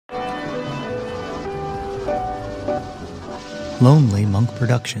Lonely Monk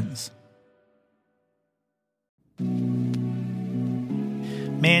Productions. Man,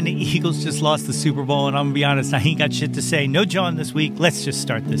 the Eagles just lost the Super Bowl, and I'm going to be honest, I ain't got shit to say. No John this week. Let's just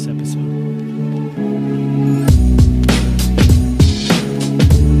start this episode.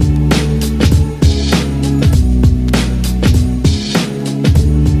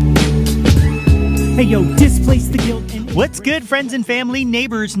 Hey, yo, displace the guilt. What's good, friends and family,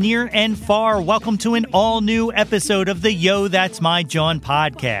 neighbors near and far? Welcome to an all-new episode of the Yo, That's My John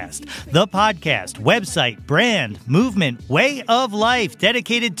podcast. The podcast, website, brand, movement, way of life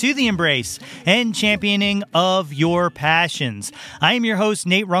dedicated to the embrace and championing of your passions. I am your host,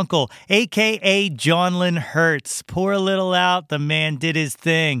 Nate Runkle, a.k.a. Johnlin Hurts. Pour a little out, the man did his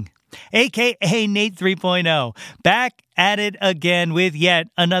thing. A.k.a. Nate 3.0, back at it again with yet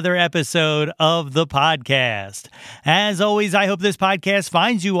another episode of the podcast. As always, I hope this podcast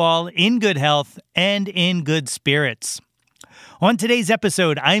finds you all in good health and in good spirits. On today's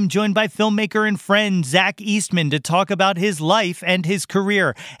episode, I am joined by filmmaker and friend Zach Eastman to talk about his life and his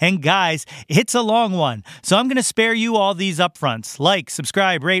career. And guys, it's a long one, so I'm going to spare you all these upfronts. Like,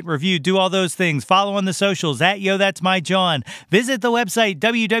 subscribe, rate, review, do all those things. Follow on the socials at Yo That's My John. Visit the website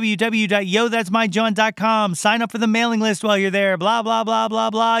www.yothat'smyjohn.com. Sign up for the mailing list while you're there. Blah, blah, blah, blah,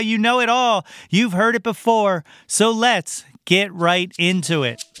 blah. You know it all. You've heard it before. So let's get right into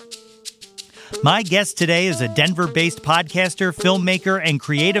it. My guest today is a Denver-based podcaster, filmmaker, and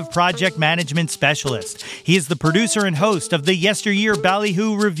creative project management specialist. He is the producer and host of the Yesteryear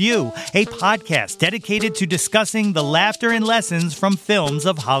Ballyhoo Review, a podcast dedicated to discussing the laughter and lessons from films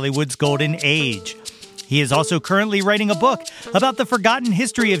of Hollywood's golden age. He is also currently writing a book about the forgotten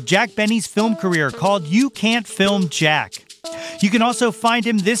history of Jack Benny's film career called You Can't Film Jack. You can also find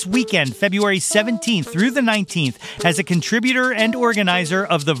him this weekend, February 17th through the 19th, as a contributor and organizer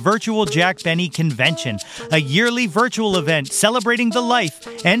of the Virtual Jack Benny Convention, a yearly virtual event celebrating the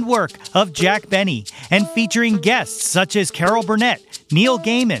life and work of Jack Benny and featuring guests such as Carol Burnett, Neil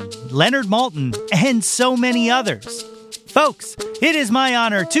Gaiman, Leonard Maltin, and so many others. Folks, it is my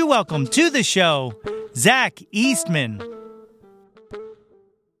honor to welcome to the show, Zach Eastman.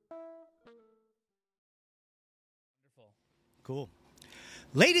 Cool.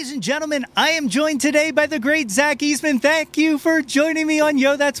 Ladies and gentlemen, I am joined today by the great Zach Eastman. Thank you for joining me on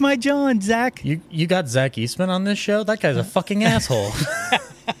Yo, That's My John, Zach. You got Zach Eastman on this show? That guy's a fucking asshole.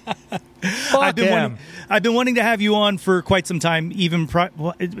 I've been wanting to have you on for quite some time. Even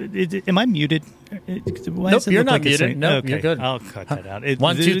am I muted? Nope, you're not muted. No, okay. You're good. I'll cut that out.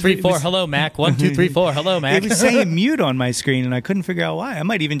 1, 2, 3, 4. Hello, Mac. 1, 2, 3, 4. Hello, Mac. It was saying mute on my screen, and I couldn't figure out why. I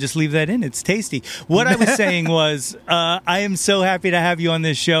might even just leave that in. It's tasty. What I was saying was, I am so happy to have you on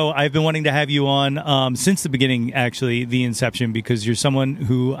this show. I've been wanting to have you on since the beginning, actually, the inception, because you're someone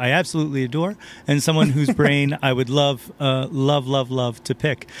who I absolutely adore, and someone whose brain I would love to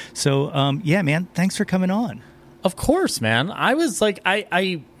pick. So, yeah, man, thanks for coming on. Of course, man. I was like,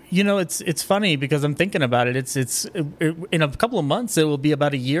 you know, it's funny because I'm thinking about it. It's in a couple of months, it will be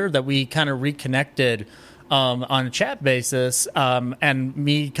about a year that we kind of reconnected on a chat basis, and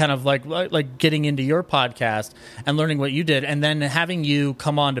me kind of like getting into your podcast and learning what you did, and then having you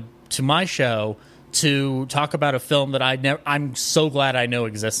come on to my show to talk about a film that I'm so glad I know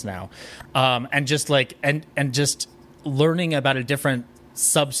exists now, and just learning about a different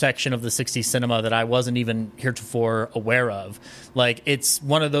subsection of the 60s cinema that I wasn't even heretofore aware of. Like, it's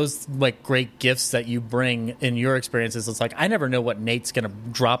one of those like great gifts that you bring in your experiences. It's like, I never know what Nate's going to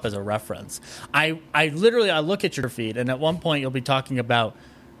drop as a reference. I literally look at your feed, and at one point you'll be talking about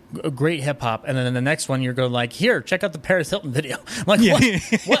great hip hop, and then in the next one you're going like, here, check out the Paris Hilton video. I'm like, yeah.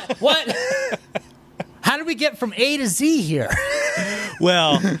 What? How did we get from A to Z here?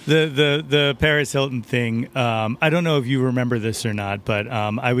 Well, the Paris Hilton thing, I don't know if you remember this or not, but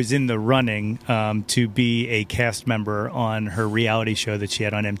I was in the running to be a cast member on her reality show that she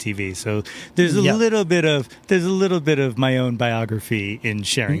had on MTV. So there's a little bit of my own biography in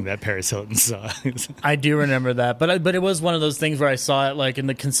sharing that Paris Hilton song. I do remember that, but it was one of those things where I saw it like in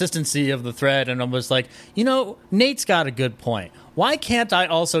the consistency of the thread, and I was like, you know, Nate's got a good point. Why can't I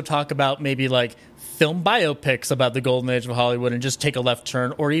also talk about maybe like film biopics about the golden age of Hollywood and just take a left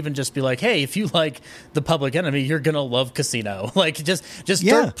turn, or even just be like, hey, if you like The Public Enemy, you're going to love Casino. Like, just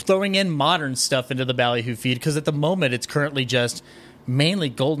start throwing in modern stuff into the Ballyhoo feed, because at the moment it's currently just mainly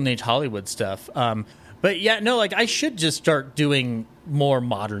golden age Hollywood stuff. But yeah, no, like, I should just start doing more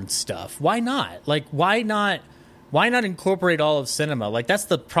modern stuff. Why not? Like, why not incorporate all of cinema? Like, that's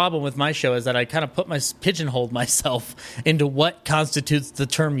the problem with my show, is that I kind of pigeonholed myself into what constitutes the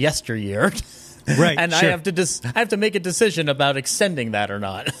term yesteryear. Right, and sure. I have to make a decision about extending that or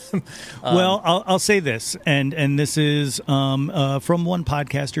not. Well, I'll say this, and this is from one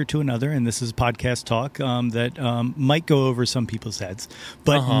podcaster to another, and this is podcast talk that might go over some people's heads.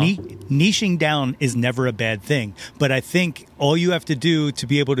 But niching down is never a bad thing. But I think all you have to do to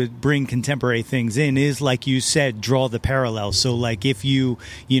be able to bring contemporary things in is, like you said, draw the parallel. So, like if you're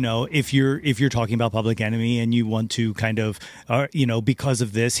talking about Public Enemy and you want to kind of, because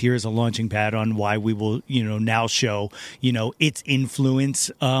of this, here's a launching pad on why we will, now show, its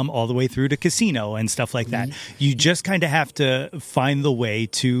influence all the way through to Casino and stuff like that. You just kind of have to find the way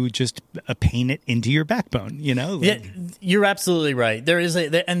to just paint it into your backbone, Yeah, you're absolutely right. There is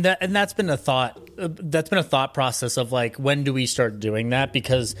that's been a thought process of like, when do we start doing that?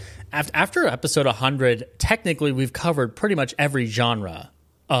 Because after episode 100, technically we've covered pretty much every genre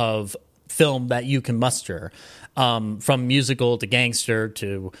of film that you can muster, from musical to gangster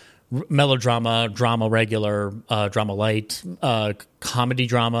to melodrama, drama regular, drama light, comedy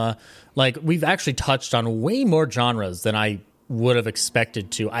drama. Like, we've actually touched on way more genres than I would have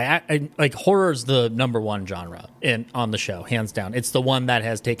expected to. I like, horror is the number one genre on the show, hands down. It's the one that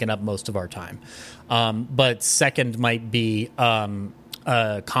has taken up most of our time. But second might be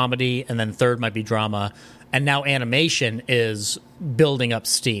comedy, and then third might be drama. And now animation is building up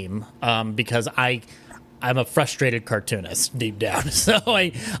steam, because I'm a frustrated cartoonist deep down. So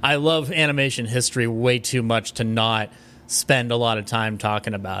I love animation history way too much to not spend a lot of time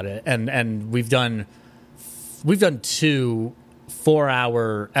talking about it. And we've done 2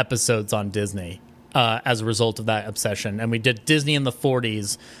 4-hour episodes on Disney as a result of that obsession. And we did Disney in the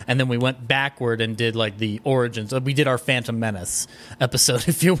 40s, and then we went backward and did like the origins. We did our Phantom Menace episode,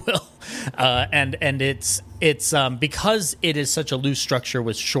 if you will. And it's because it is such a loose structure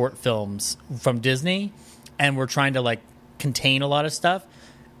with short films from Disney, and we're trying to like contain a lot of stuff.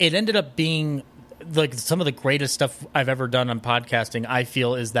 It ended up being like some of the greatest stuff I've ever done on podcasting, I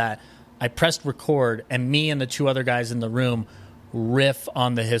feel, is that I pressed record and me and the 2 other guys in the room riff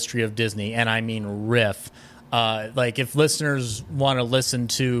on the history of Disney. And I mean riff. Like, if listeners want to listen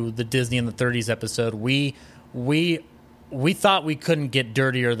to the Disney in the 30s episode, we thought we couldn't get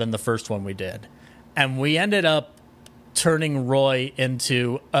dirtier than the first one we did. And we ended up turning Roy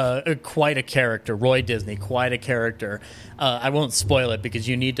into quite a character. Roy Disney, quite a character. I won't spoil it, because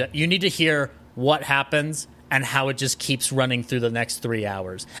you need to hear what happens and how it just keeps running through the next 3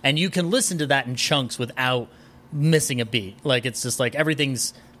 hours. And you can listen to that in chunks without missing a beat. Like, it's just like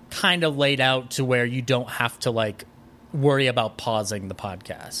everything's kind of laid out to where you don't have to like worry about pausing the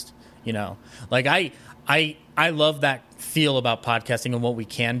podcast. Like, I love that feel about podcasting and what we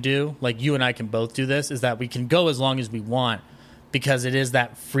can do. Like, you and I can both do this, is that we can go as long as we want, because it is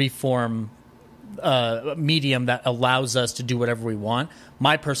that free form medium that allows us to do whatever we want.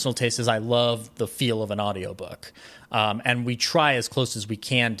 My personal taste is I love the feel of an audiobook. And we try as close as we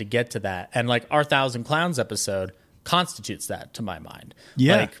can to get to that. And like our 1,000 Clowns episode constitutes that, to my mind.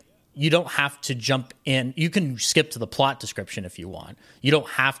 Yeah. Like, you don't have to jump in. You can skip to the plot description if you want. You don't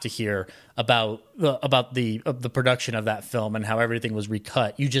have to hear about the production of that film and how everything was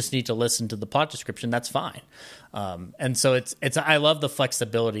recut. You just need to listen to the plot description. That's fine. And so it's I love the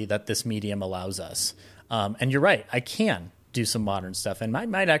flexibility that this medium allows us. And you're right, I can do some modern stuff, and I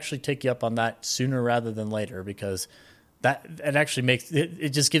might actually take you up on that sooner rather than later, because that it actually makes it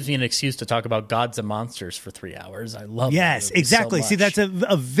just gives me an excuse to talk about gods and monsters for 3 hours. I love yes, exactly. So see, that's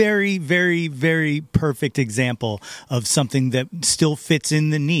a very, very, very perfect example of something that still fits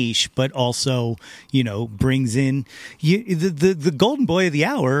in the niche, but also brings in the golden boy of the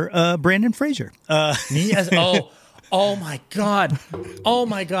hour, Brandon Fraser. Yes. Oh my god,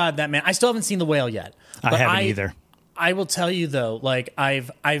 that man! I still haven't seen The Whale yet. I haven't either. I will tell you though, like I've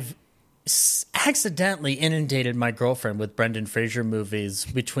accidentally inundated my girlfriend with Brendan Fraser movies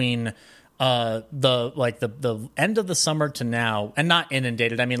between the end of the summer to now, and not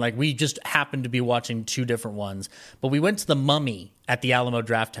inundated. I mean, like, we just happened to be watching 2 different ones, but we went to The Mummy at the Alamo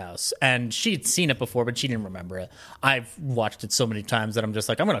Drafthouse, and she'd seen it before, but she didn't remember it. I've watched it so many times that I'm just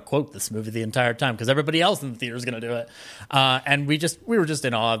like, I'm going to quote this movie the entire time because everybody else in the theater is going to do it. And we were just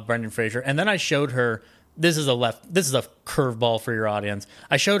in awe of Brendan Fraser. And then I showed her. This is a curveball for your audience.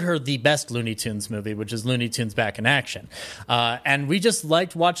 I showed her the best Looney Tunes movie, which is Looney Tunes Back in Action. And we just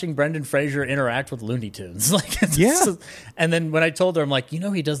liked watching Brendan Fraser interact with Looney Tunes. And then when I told her, I'm like,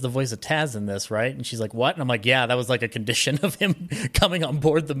 he does the voice of Taz in this, right? And she's like, what? And I'm like, yeah, that was like a condition of him coming on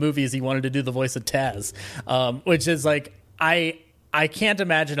board the movies. He wanted to do the voice of Taz, which is like, I can't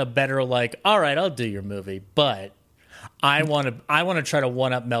imagine a better, like, all right, I'll do your movie, but I want to try to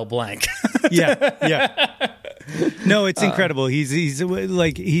one up Mel Blanc. Yeah. No, it's incredible.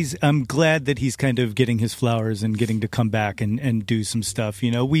 I'm glad that he's kind of getting his flowers and getting to come back and do some stuff.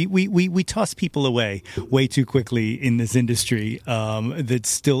 You know, we toss people away way too quickly in this industry that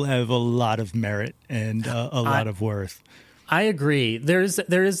still have a lot of merit and a lot of worth. I agree. There's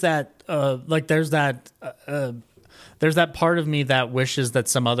that part of me that wishes that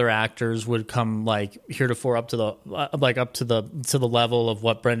some other actors would come like heretofore up to the level of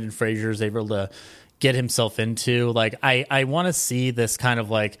what Brendan Fraser is able to get himself into. Like I want to see this kind of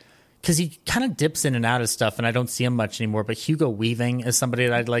like, because he kind of dips in and out of stuff, and I don't see him much anymore. But Hugo Weaving is somebody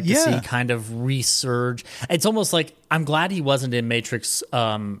that I'd like to see kind of resurge. It's almost like I'm glad he wasn't in Matrix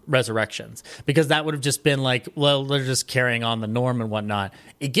Resurrections, because that would have just been like, well, they're just carrying on the norm and whatnot.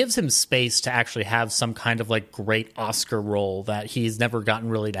 It gives him space to actually have some kind of like great Oscar role that he's never gotten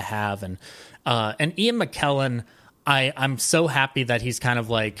really to have. And Ian McKellen, I'm so happy that he's kind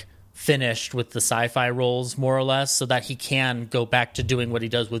of like finished with the sci-fi roles more or less, so that he can go back to doing what he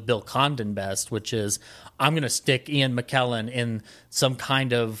does with Bill Condon best, which is I'm going to stick Ian McKellen in some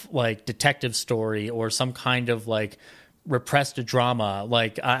kind of like detective story or some kind of like repressed drama.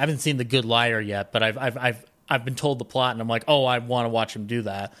 Like I haven't seen The Good Liar yet, but I've been told the plot, and I'm like, oh, I want to watch him do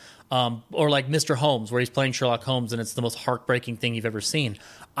that. Or like Mr. Holmes, where he's playing Sherlock Holmes, and it's the most heartbreaking thing you've ever seen.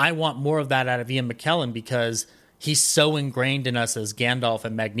 I want more of that out of Ian McKellen, because he's so ingrained in us as Gandalf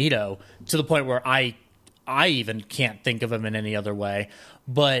and Magneto, to the point where I even can't think of him in any other way.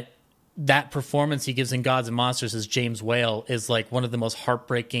 But that performance he gives in Gods and Monsters as James Whale is like one of the most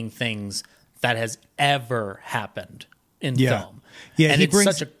heartbreaking things that has ever happened in film. Yeah, and it's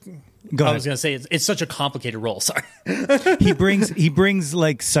such a... I was going to say it's such a complicated role. Sorry. he brings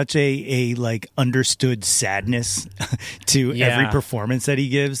like such a like understood sadness to every performance that he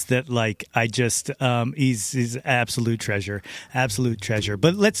gives, that like I just he's absolute treasure.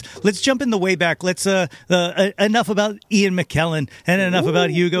 But let's jump in the way back. Let's enough about Ian McKellen and enough about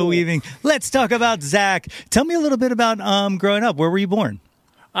Hugo Weaving. Let's talk about Zach. Tell me a little bit about growing up. Where were you born?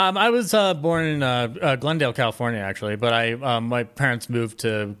 I was born in Glendale, California, actually, but my parents moved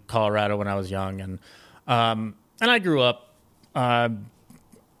to Colorado when I was young, and I grew up. How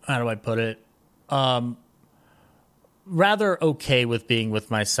do I put it? Rather okay with being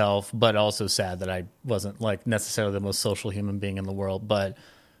with myself, but also sad that I wasn't like necessarily the most social human being in the world. But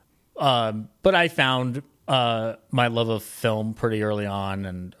I found my love of film pretty early on,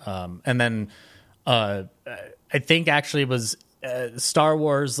 and then I think actually it was. Star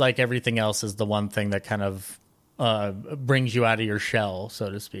Wars, like everything else, is the one thing that kind of brings you out of your shell,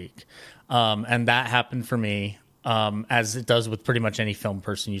 so to speak. And that happened for me, as it does with pretty much any film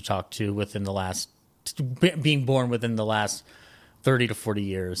person you talk to being born within the last 30 to 40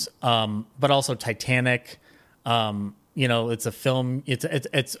 years. But also Titanic, it's a film.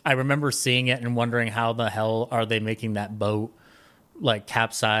 It's. I remember seeing it and wondering how the hell are they making that boat like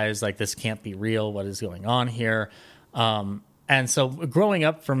capsize? Like, this can't be real. What is going on here? And so growing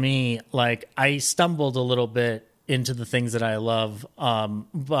up for me, like I stumbled a little bit into the things that I love,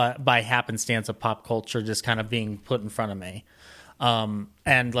 but by happenstance of pop culture just kind of being put in front of me.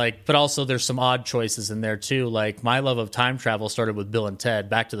 But also there's some odd choices in there too. Like my love of time travel started with Bill and Ted.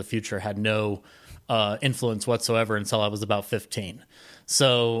 Back to the Future had no influence whatsoever until I was about 15.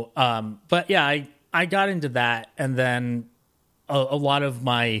 So, but yeah, I got into that, and then a lot of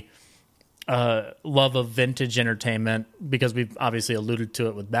my love of vintage entertainment, because we've obviously alluded to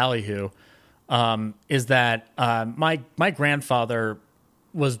it with Ballyhoo, is that my grandfather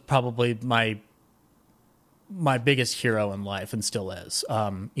was probably my biggest hero in life, and still is.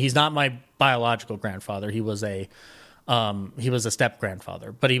 He's not my biological grandfather. He was a step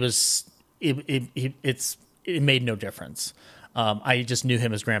grandfather, but it made no difference. I just knew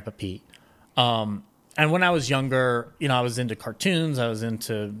him as Grandpa Pete. And when I was younger, I was into cartoons. I was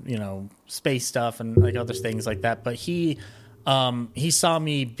into, space stuff and like other things like that. But he saw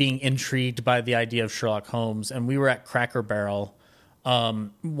me being intrigued by the idea of Sherlock Holmes, and we were at Cracker Barrel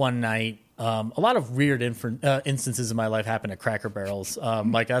one night. A lot of weird instances in my life happened at Cracker Barrels.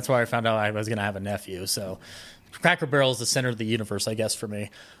 Like that's where I found out I was going to have a nephew. So Cracker Barrel is the center of the universe, I guess, for me.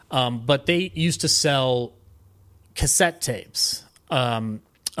 But they used to sell cassette tapes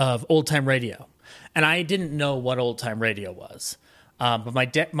of old-time radio. And I didn't know what old-time radio was. But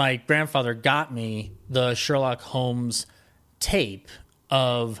my grandfather got me the Sherlock Holmes tape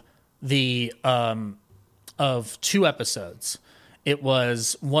of of 2 episodes. It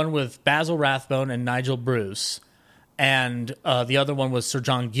was one with Basil Rathbone and Nigel Bruce, and the other one was Sir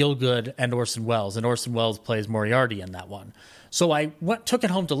John Gielgud and Orson Welles, and Orson Welles plays Moriarty in that one. So I took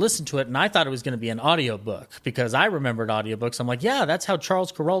it home to listen to it, and I thought it was going to be an audiobook because I remembered audiobooks. I'm like, yeah, that's how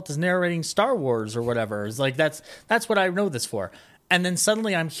Charles Kuralt is narrating Star Wars or whatever. It's like that's what I know this for. And then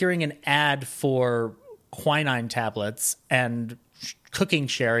suddenly I'm hearing an ad for quinine tablets and cooking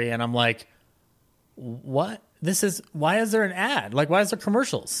sherry, and I'm like, what? Why is there an ad? Like, why is there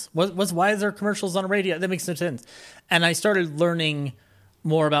commercials? Why is there commercials on radio? That makes no sense. And I started learning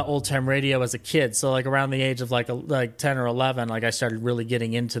more about old time radio as a kid. So like around the age of like 10 or 11, like I started really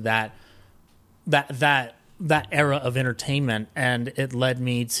getting into that era of entertainment, and it led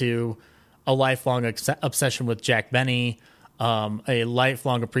me to a lifelong obsession with Jack Benny, a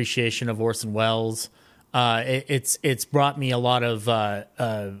lifelong appreciation of Orson Welles. It's brought me a lot of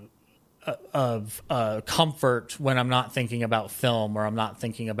comfort when I'm not thinking about film or I'm not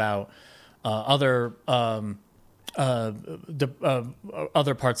thinking about other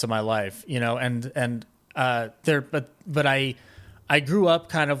parts of my life, you know, but I grew up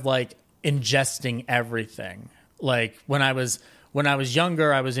kind of like ingesting everything. Like when I was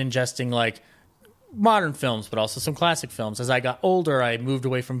younger, I was ingesting like modern films, but also some classic films. As I got older, I moved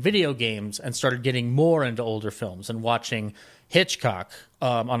away from video games and started getting more into older films and watching Hitchcock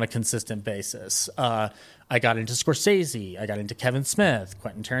on a consistent basis. I got into Scorsese. I got into Kevin Smith,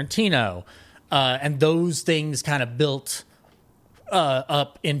 Quentin Tarantino. And those things kind of built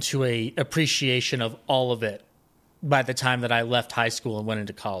up into a appreciation of all of it by the time that I left high school and went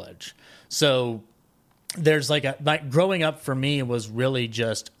into college. So there's like growing up for me was really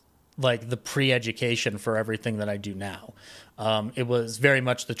just like the pre-education for everything that I do now. It was very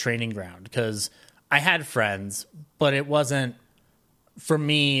much the training ground because I had friends, but it wasn't for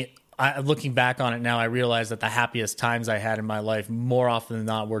me. Looking back on it now, I realize that the happiest times I had in my life more often than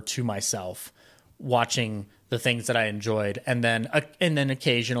not were to myself, watching the things that I enjoyed. And then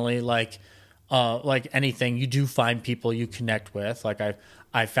occasionally, like anything, you do find people you connect with. Like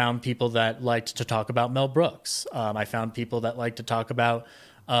I found people that liked to talk about Mel Brooks. I found people that liked to talk about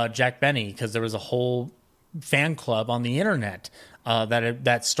Jack Benny because there was a whole fan club on the internet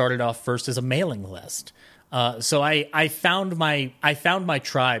that started off first as a mailing list. So I found my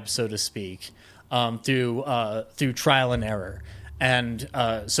tribe, so to speak, through trial and error. And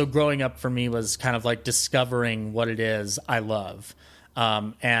so growing up for me was kind of like discovering what it is I love.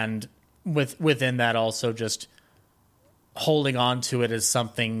 And within that also just holding on to it as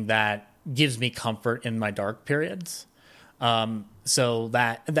something that gives me comfort in my dark periods. So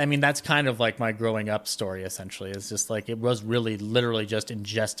that's kind of like my growing up story, essentially. It's just like it was really literally just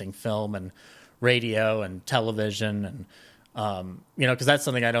ingesting film and radio and television and, because that's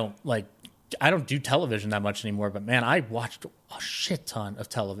something I don't do television that much anymore, but man, I watched a shit ton of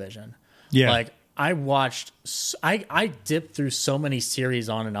television. Yeah. Like I dipped through so many series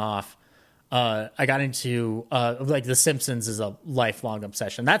on and off. I got into like The Simpsons is a lifelong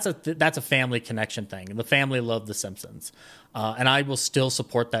obsession. That's a family connection thing. The family loved The Simpsons, and I will still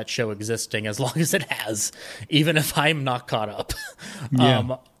support that show existing as long as it has, even if I'm not caught up.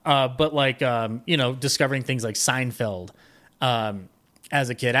 Yeah. But like discovering things like Seinfeld as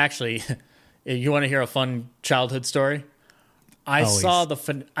a kid. Actually, you want to hear a fun childhood story? I saw the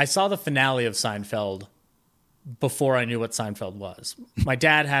finale of Seinfeld before I knew what Seinfeld was. My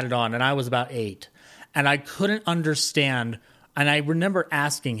dad had it on, and I was about 8, and I couldn't understand. And I remember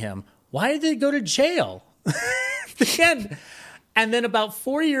asking him, "Why did they go to jail?" And then about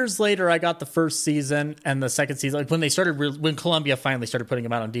 4 years later, I got the first season and the second season. Like when Columbia finally started putting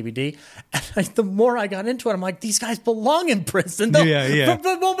them out on DVD, and the more I got into it, I'm like, these guys belong in prison. From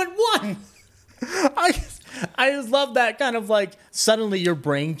the moment one. I just love that kind of like suddenly your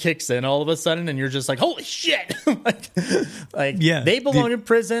brain kicks in all of a sudden and you're just like, holy shit. They belong in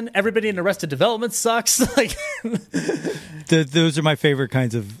prison. Everybody in Arrested Development sucks. Those are my favorite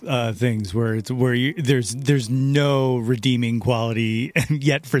kinds of things where there's no redeeming quality, and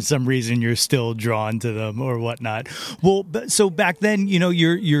yet for some reason you're still drawn to them or whatnot. Well, so back then,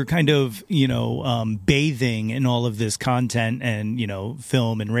 you're kind of bathing in all of this content and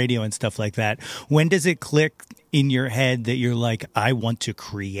film and radio and stuff like that. When does it click in your head that you're like, I want to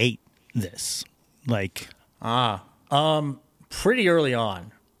create this? Pretty early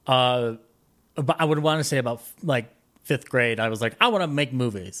on. But I would want to say about like 5th grade, I was like, I want to make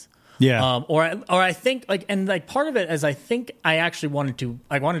movies. Yeah. Or I think part of it is I think I actually wanted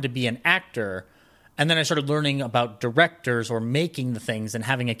to be an actor. And then I started learning about directors or making the things and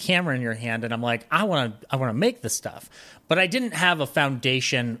having a camera in your hand. And I'm like, I want to make this stuff. But I didn't have a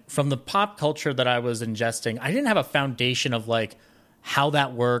foundation from the pop culture that I was ingesting. I didn't have a foundation of like how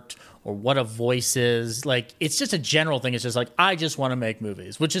that worked or what a voice is. Like, it's just a general thing. It's just like, I just want to make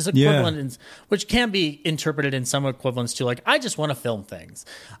movies, which is equivalent, which can be interpreted in some equivalents to like, I just want to film things.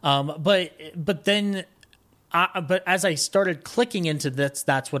 But as I started clicking into this,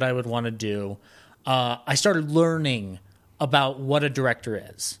 that's what I would want to do. I started learning about what a director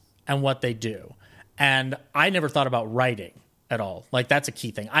is and what they do. And I never thought about writing at all. Like, that's a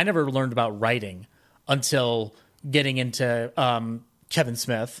key thing. I never learned about writing until getting into Kevin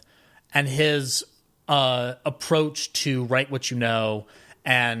Smith and his approach to write what you know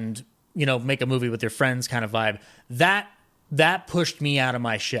and, you know, make a movie with your friends kind of vibe. That pushed me out of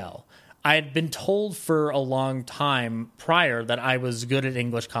my shell. I had been told for a long time prior that I was good at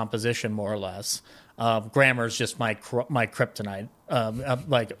English composition, more or less. Grammar is just my kryptonite,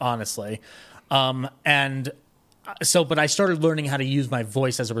 like, honestly. But I started learning how to use my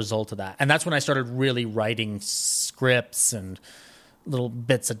voice as a result of that. And that's when I started really writing scripts and little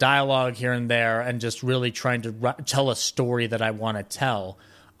bits of dialogue here and there and just really trying to tell a story that I want to tell.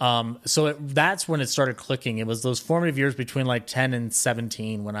 That's when it started clicking. It was those formative years between like 10 and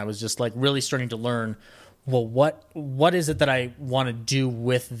 17 when I was just like really starting to learn, well, what is it that I want to do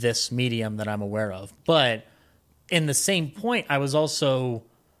with this medium that I'm aware of? But in the same point, I was also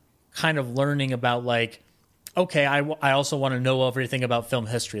kind of learning about like, okay, I also want to know everything about film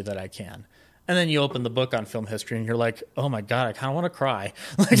history that I can. And then you open the book on film history and you're like, oh my God, I kind of want to cry.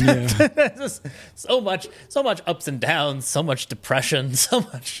 Like, just so much ups and downs, so much depression, so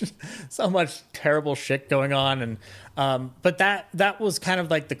much terrible shit going on. And, but that was kind of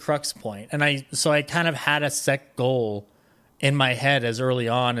like the crux point. And I kind of had a set goal in my head as early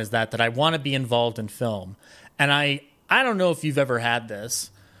on as that I want to be involved in film. And I don't know if you've ever had this,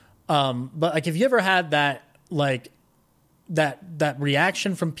 but like, have you ever had that, like that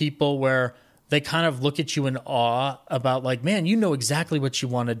reaction from people where they kind of look at you in awe about like, man, you know exactly what you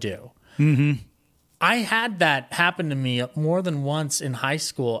want to do. Mm-hmm. I had that happen to me more than once in high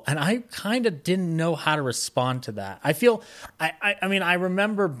school, and I kind of didn't know how to respond to that. I mean, I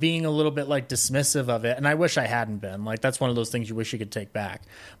remember being a little bit like dismissive of it, and I wish I hadn't been. Like, that's one of those things you wish you could take back.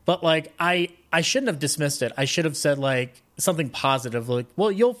 But like, I shouldn't have dismissed it. I should have said like something positive, like,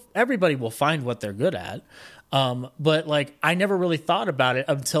 well, everybody will find what they're good at. But like, I never really thought about it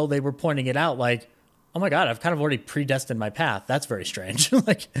until they were pointing it out. Like, oh my God, I've kind of already predestined my path. That's very strange.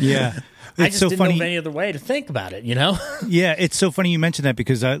 Like, yeah, I just didn't know of any other way to think about it, you know? Yeah, it's so funny you mentioned that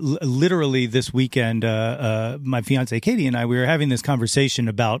because literally this weekend, my fiance Katie and I, we were having this conversation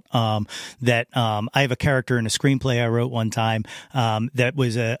about that I have a character in a screenplay I wrote one time that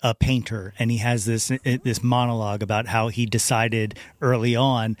was a painter, and he has this monologue about how he decided early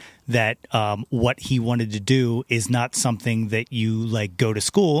on that what he wanted to do is not something that you like go to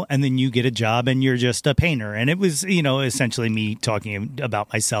school and then you get a job and you're just a painter. And it was, you know, essentially me talking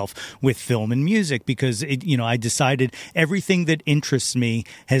about myself with film and music because, I decided everything that interests me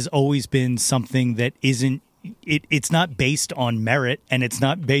has always been something that isn't, it's not based on merit and it's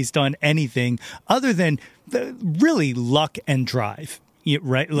not based on anything other than really luck and drive.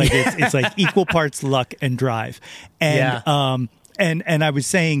 Right? Like it's like equal parts luck and drive. And, yeah. And I was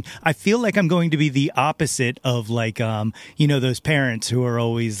saying, I feel like I'm going to be the opposite of like, those parents who are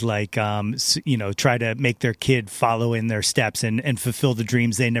always like, try to make their kid follow in their steps and fulfill the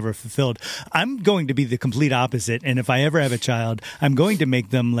dreams they never fulfilled. I'm going to be the complete opposite. And if I ever have a child, I'm going to make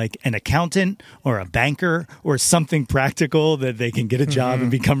them like an accountant or a banker or something practical that they can get a job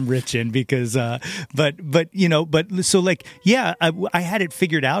and become rich in because, so like, yeah, I had it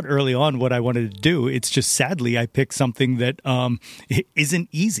figured out early on what I wanted to do. It's just sadly, I picked something that, it isn't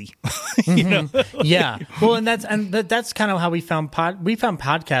easy, you know? Yeah. Well, and that's kind of how we found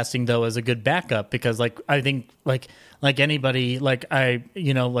podcasting though as a good backup because like I think like anybody like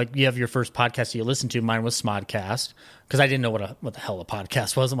you have your first podcast you listen to. Mine was Smodcast because I didn't know what the hell a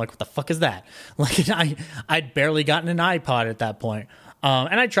podcast was. I'm like, what the fuck is that? Like I'd barely gotten an iPod at that point,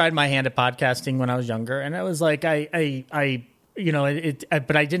 and I tried my hand at podcasting when I was younger, and it was like but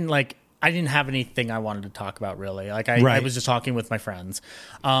I didn't have anything I wanted to talk about really. Like I was just talking with my friends.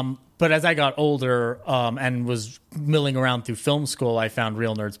 But as I got older and was milling around through film school, I found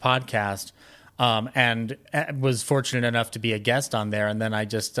Real Nerds Podcast and was fortunate enough to be a guest on there. And then I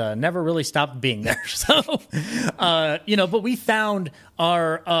just never really stopped being there. So, but we found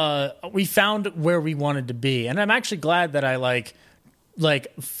we found where we wanted to be. And I'm actually glad that I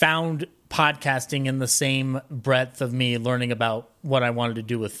found podcasting in the same breadth of me learning about what I wanted to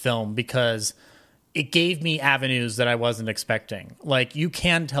do with film because it gave me avenues that I wasn't expecting. Like you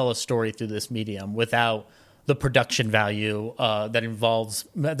can tell a story through this medium without the production value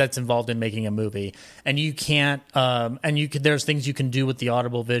that's involved in making a movie, and you can't there's things you can do with the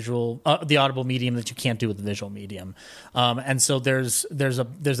audible medium that you can't do with the visual medium, and so there's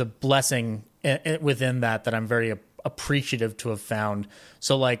a blessing within that I'm very appreciative to have found.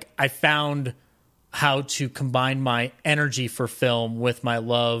 So like I found how to combine my energy for film with my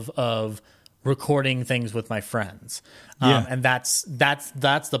love of recording things with my friends, and that's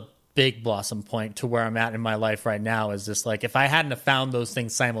the big blossom point to where I'm at in my life right now. Is just like, if I hadn't have found those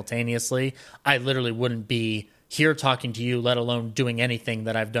things simultaneously, I literally wouldn't be here talking to you, let alone doing anything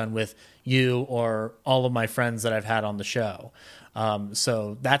that I've done with you or all of my friends that I've had on the show.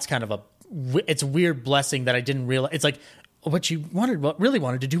 So that's kind of it's a weird blessing that I didn't realize. It's like, what really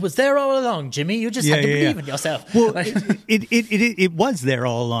wanted to do was there all along, Jimmy. You just had to believe in yourself. Well, it was there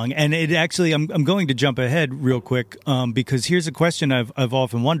all along, and it actually. I'm going to jump ahead real quick because here's a question I've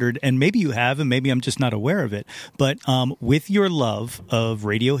often wondered, and maybe you have, and maybe I'm just not aware of it. But with your love of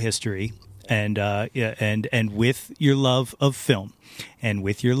radio history, and with your love of film, and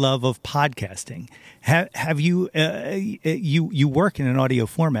with your love of podcasting, have you you work in an audio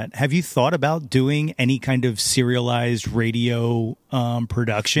format? Have you thought about doing any kind of serialized radio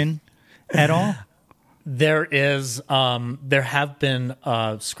production at all? There have been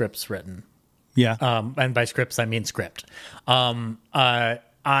scripts written. Yeah. And by scripts I mean script. It's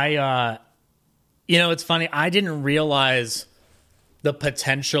funny. I didn't realize the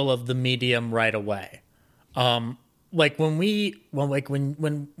potential of the medium right away. Like when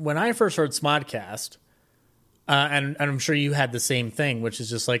I first heard Smodcast, and I'm sure you had the same thing, which is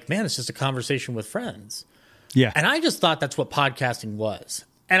just like, man, it's just a conversation with friends. Yeah. And I just thought that's what podcasting was.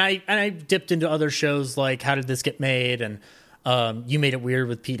 And I dipped into other shows like How Did This Get Made? And You Made It Weird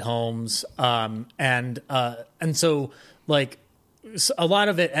with Pete Holmes. And so like a lot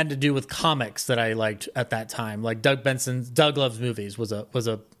of it had to do with comics that I liked at that time. Like Doug Benson's Doug Loves Movies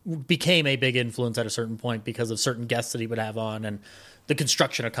became a big influence at a certain point because of certain guests that he would have on and the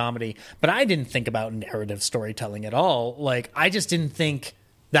construction of comedy. But I didn't think about narrative storytelling at all. Like I just didn't think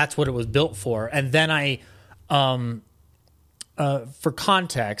that's what it was built for. And then for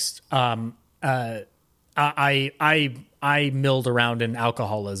context, I milled around in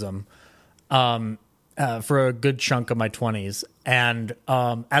alcoholism for a good chunk of my 20s. And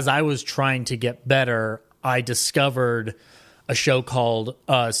as I was trying to get better, I discovered a show called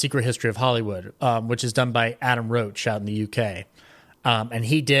Secret History of Hollywood, which is done by Adam Roach out in the UK. And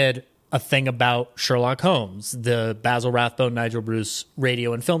he did a thing about Sherlock Holmes, the Basil Rathbone, Nigel Bruce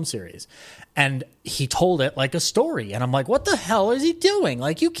radio and film series. And he told it like a story. And I'm like, what the hell is he doing?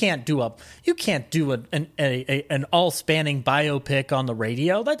 Like, you can't do an all-spanning biopic on the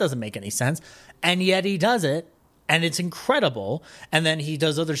radio. That doesn't make any sense. And yet he does it. And it's incredible. And then he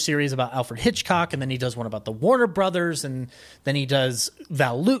does other series about Alfred Hitchcock. And then he does one about the Warner Brothers. And then he does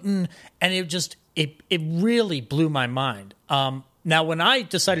Val Lewton. And it really blew my mind. Now, when I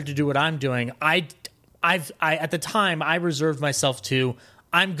decided to do what I'm doing, I at the time, I reserved myself to,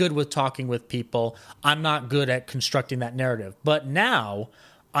 I'm good with talking with people. I'm not good at constructing that narrative. But now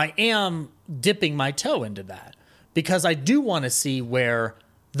I am dipping my toe into that because I do want to see where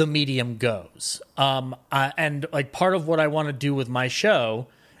the medium goes. And like part of what I want to do with my show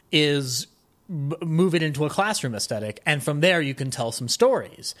is move it into a classroom aesthetic. And from there, you can tell some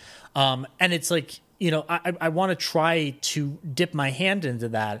stories. And it's like, I want to try to dip my hand into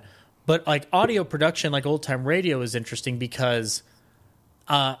that. But like audio production, like old time radio is interesting because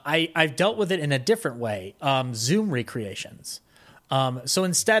I've dealt with it in a different way. Zoom recreations. So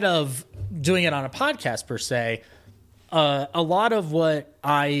instead of doing it on a podcast per se, a lot of what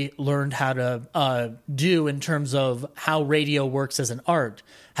I learned how to do in terms of how radio works as an art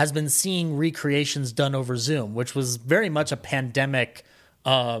has been seeing recreations done over Zoom, which was very much a pandemic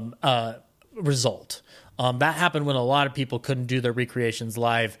result. That happened when a lot of people couldn't do their recreations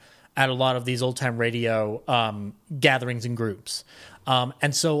live at a lot of these old-time radio gatherings and groups.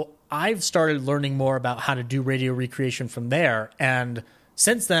 And so I've started learning more about how to do radio recreation from there. And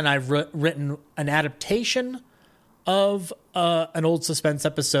since then, I've written an adaptation of an old Suspense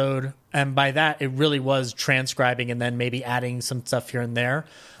episode. And by that, it really was transcribing and then maybe adding some stuff here and there.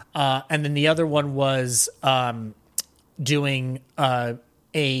 And then the other one was doing a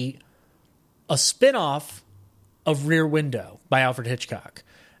spin-off of Rear Window by Alfred Hitchcock.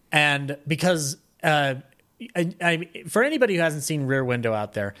 And because for anybody who hasn't seen Rear Window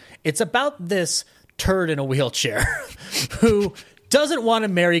out there, it's about this turd in a wheelchair who doesn't want to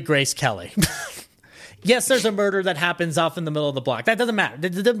marry Grace Kelly. Yes, there's a murder that happens off in the middle of the block. That doesn't matter.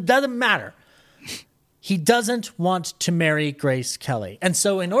 It doesn't matter. He doesn't want to marry Grace Kelly. And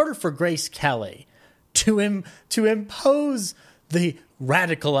so in order for Grace Kelly to impose the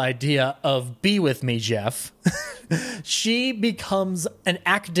radical idea of be with me, Jeff, she becomes an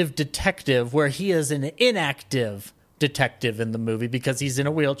active detective where he is an inactive detective in the movie because he's in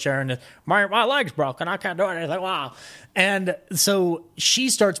a wheelchair and my leg's broken. I can't do anything. Wow. And so she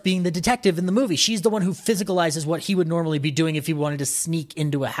starts being the detective in the movie. She's the one who physicalizes what he would normally be doing if he wanted to sneak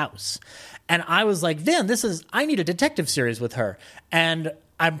into a house. And I was like, Vin, I need a detective series with her. And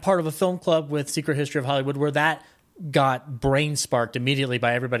I'm part of a film club with Secret History of Hollywood where that got brain sparked immediately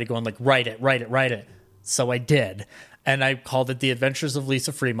by everybody going like, write it. So I did. And I called it The Adventures of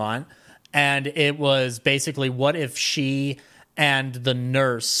Lisa Fremont. And it was basically what if she and the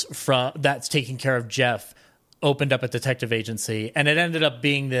nurse that's taking care of Jeff opened up a detective agency. And it ended up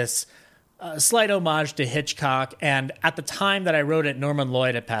being this slight homage to Hitchcock. And at the time that I wrote it, Norman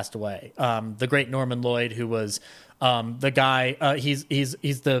Lloyd had passed away. The great Norman Lloyd, who was the guy, he's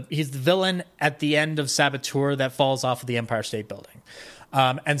the villain at the end of Saboteur that falls off of the Empire State Building.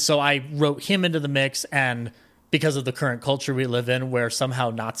 And so I wrote him into the mix, and because of the current culture we live in where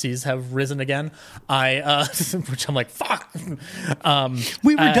somehow Nazis have risen again, which I'm like, fuck.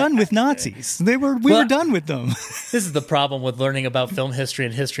 We were done with Nazis. We were done with them. This is the problem with learning about film history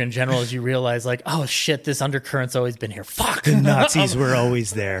and history in general is you realize like, oh shit, this undercurrent's always been here. Fuck. The Nazis were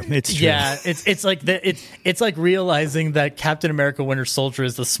always there. It's true. Yeah, it's like realizing that Captain America Winter Soldier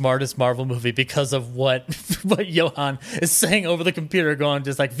is the smartest Marvel movie because of what Johan is saying over the computer going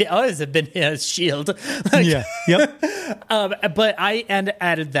just like, oh, has it been his shield? Like, yeah. Yep. But I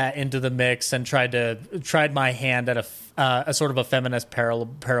added that into the mix and tried my hand at a sort of a feminist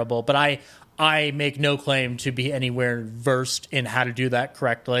parable. But I make no claim to be anywhere versed in how to do that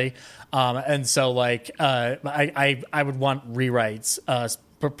correctly. And so like I would want rewrites,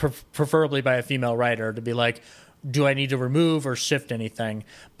 preferably by a female writer, to be like, do I need to remove or shift anything?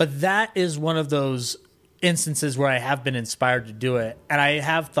 But that is one of those instances where I have been inspired to do it, and I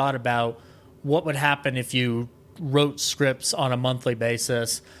have thought about what would happen if you wrote scripts on a monthly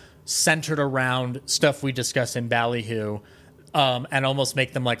basis centered around stuff we discuss in Ballyhoo, and almost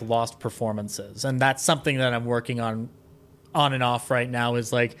make them like lost performances. And that's something that I'm working on and off right now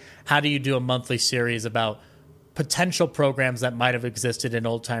is like, how do you do a monthly series about potential programs that might have existed in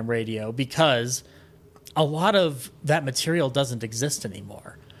old time radio? Because a lot of that material doesn't exist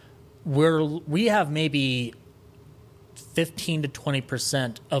anymore. We have maybe 15 to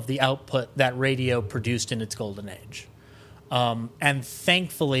 20% of the output that radio produced in its golden age. And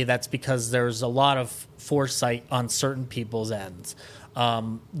thankfully, that's because there's a lot of foresight on certain people's ends.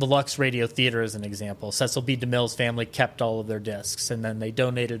 The Lux Radio Theater is an example. Cecil B. DeMille's family kept all of their discs, and then they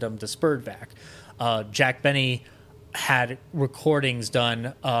donated them to Spurdvac. Jack Benny had recordings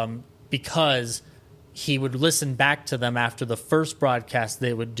done because he would listen back to them after the first broadcast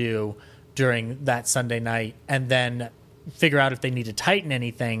they would do during that Sunday night, and then figure out if they need to tighten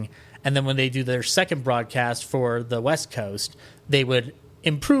anything, and then when they do their second broadcast for the West Coast, they would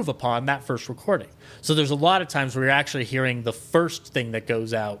improve upon that first recording. So there's a lot of times where you're actually hearing the first thing that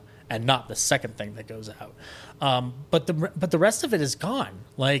goes out and not the second thing that goes out. But the rest of it is gone.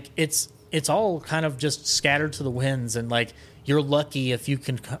 Like it's all kind of just scattered to the winds, and like you're lucky if you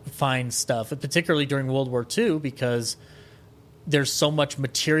can find stuff, particularly during World War II, because there's so much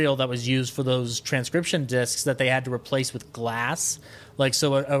material that was used for those transcription discs that they had to replace with glass. Like,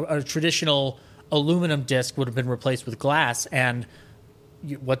 so a traditional aluminum disc would have been replaced with glass. And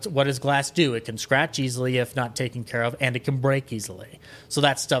what does glass do? It can scratch easily if not taken care of, and it can break easily. So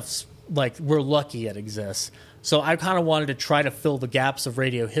that stuff's like, we're lucky it exists. So I kind of wanted to try to fill the gaps of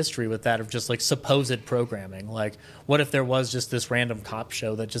radio history with that, of just like supposed programming. Like, what if there was just this random cop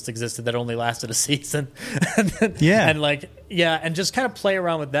show that just existed that only lasted a season? And just kind of play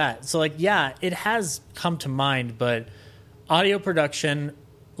around with that. So like, yeah, it has come to mind, but audio production,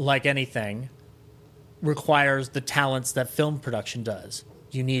 like anything, requires the talents that film production does.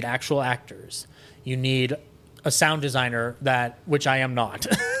 You need actual actors. You need a sound designer, which I am not.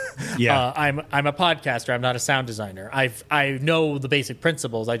 Yeah, I'm a podcaster. I'm not a sound designer. I know the basic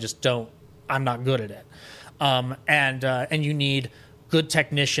principles. I just don't. I'm not good at it. And you need good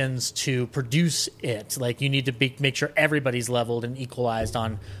technicians to produce it. Like, you need to make sure everybody's leveled and equalized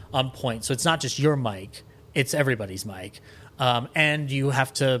on point. So it's not just your mic; it's everybody's mic. And you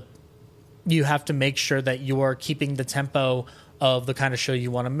have to make sure that you are keeping the tempo of the kind of show you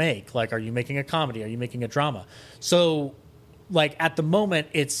want to make. Like, are you making a comedy? Are you making a drama? So, like, at the moment,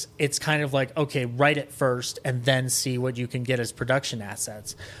 it's kind of like, okay, write it first and then see what you can get as production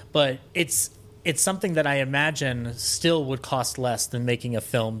assets. But it's something that I imagine still would cost less than making a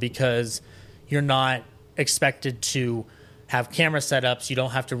film, because you're not expected to have camera setups. You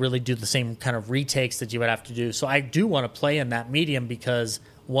don't have to really do the same kind of retakes that you would have to do. So I do want to play in that medium because,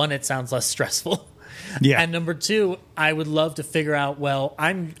 one, it sounds less stressful. Yeah. And number two, I would love to figure out, well,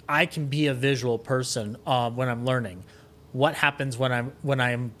 I can be a visual person when I'm learning. What happens when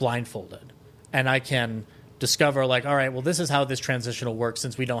I'm blindfolded? And I can discover, like, all right, well, this is how this transition will work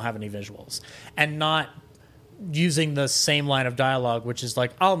since we don't have any visuals. And not using the same line of dialogue, which is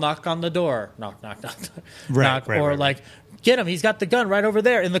like, I'll knock on the door. Knock, knock, knock. Right, knock. right, or right, like, get him. He's got the gun right over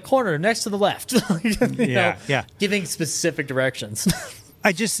there in the corner next to the left. Yeah. Giving specific directions.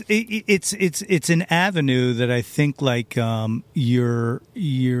 I just it's an avenue that I think like your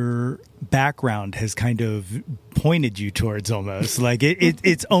background has kind of pointed you towards almost like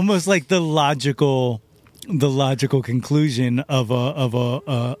it's almost like the logical conclusion of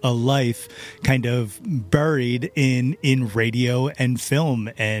a life kind of buried in radio and film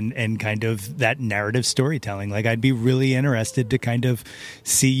and kind of that narrative storytelling. Like I'd be really interested to kind of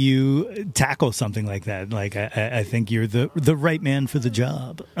see you tackle something like that. Like I think you're the right man for the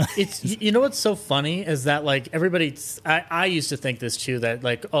job. It's, you know what's so funny is that like everybody, I used to think this too, that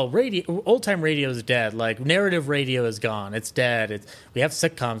like, oh, old time radio is dead. Like narrative radio is gone. It's dead. We have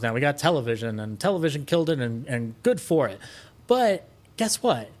sitcoms now. We got television, and television killed it, and good for it. But guess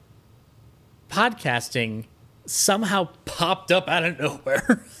what? Podcasting somehow popped up out of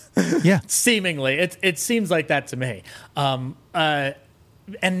nowhere. Yeah. Seemingly. It seems like that to me. And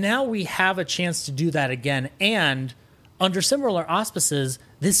now we have a chance to do that again. And under similar auspices,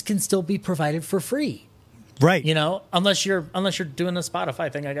 this can still be provided for free. Right. You know, unless you're doing the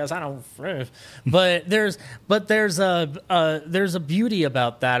Spotify thing, I guess. I don't. But there's a beauty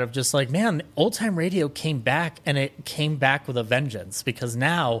about that of just like, man, old time radio came back, and it came back with a vengeance, because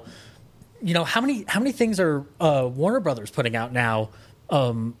now, you know, how many things are Warner Brothers putting out now,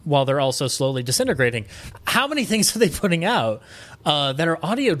 while they're also slowly disintegrating? How many things are they putting out that are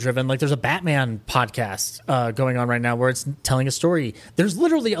audio driven? Like there's a Batman podcast going on right now where it's telling a story. There's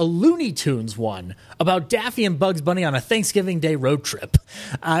literally a Looney Tunes one about Daffy and Bugs Bunny on a Thanksgiving Day road trip.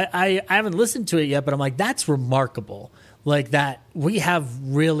 I haven't listened to it yet, but I'm like, that's remarkable. Like that we have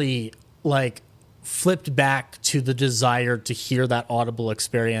really like flipped back to the desire to hear that audible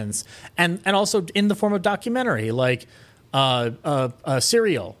experience, and also in the form of documentary. Like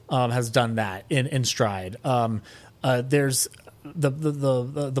Serial has done that in stride. There's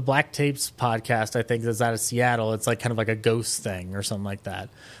the Black Tapes podcast, I think, is out of Seattle. It's like kind of like a ghost thing or something like that.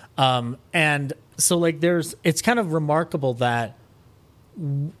 And so like it's kind of remarkable that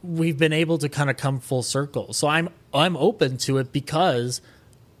we've been able to kind of come full circle. So I'm open to it, because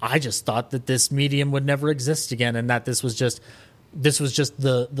I just thought that this medium would never exist again, and that this was just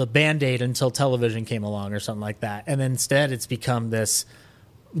the Band-Aid until television came along or something like that. And instead it's become this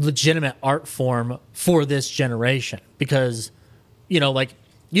legitimate art form for this generation, because, you know, like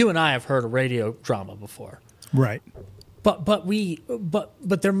you and I have heard of radio drama before. Right. But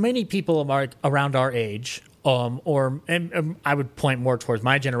there are many people around our age, and I would point more towards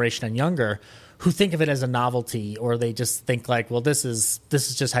my generation and younger, who think of it as a novelty, or they just think like, well, this is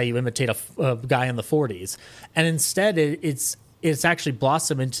just how you imitate a guy in the 40s. And instead it's actually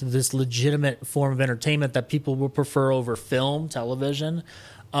blossomed into this legitimate form of entertainment that people will prefer over film, television.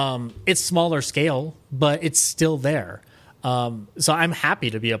 It's smaller scale, but it's still there. So I'm happy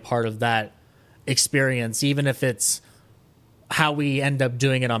to be a part of that experience, even if it's how we end up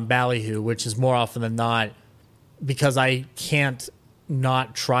doing it on Ballyhoo, which is more often than not because I can't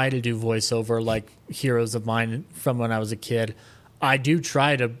not try to do voiceover like heroes of mine from when I was a kid. I do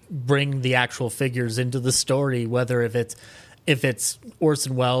try to bring the actual figures into the story, whether if it's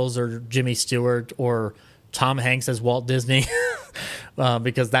Orson Welles or Jimmy Stewart or Tom Hanks as Walt Disney,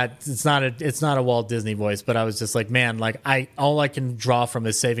 because it's not a Walt Disney voice. But I was just like, man, like all I can draw from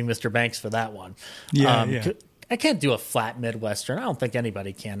is Saving Mr. Banks for that one. Yeah. I can't do a flat Midwestern. I don't think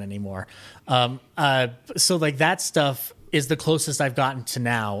anybody can anymore. So like that stuff is the closest I've gotten to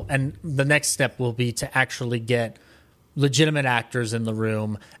now, and the next step will be to actually get legitimate actors in the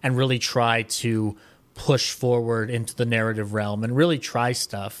room and really try to push forward into the narrative realm and really try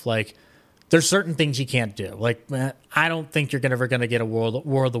stuff. Like there's certain things you can't do. Like I don't think you're ever going to get a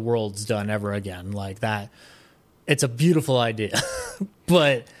War of the Worlds done ever again like that. It's a beautiful idea,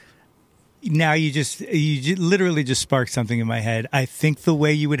 but Now literally just sparked something in my head. I think the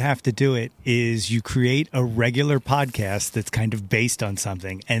way you would have to do it is you create a regular podcast that's kind of based on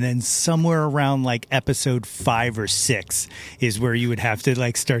something, and then somewhere around like episode 5 or 6 is where you would have to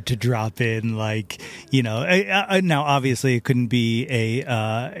like start to drop in like, now obviously it couldn't be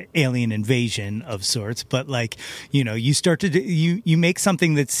a alien invasion of sorts, but like, you start to you make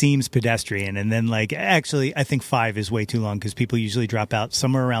something that seems pedestrian, and then like actually I think 5 is way too long because people usually drop out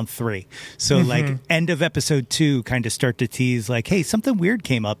somewhere around 3. So like end of episode 2 kind of start to tease like, hey, something weird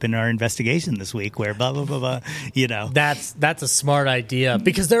came up in our investigation this week where blah, blah, blah, blah, That's a smart idea,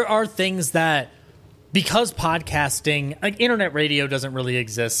 because there are things that, because podcasting, like internet radio doesn't really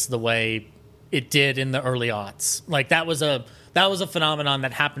exist the way it did in the early aughts. Like that was a phenomenon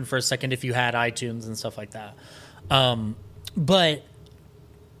that happened for a second if you had iTunes and stuff like that. But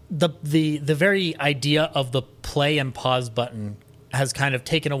the very idea of the play and pause button has kind of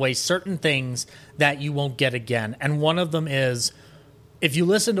taken away certain things that you won't get again. And one of them is, if you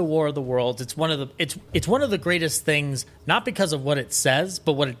listen to War of the Worlds, it's one of the greatest things, not because of what it says,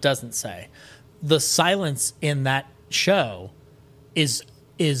 but what it doesn't say. The silence in that show is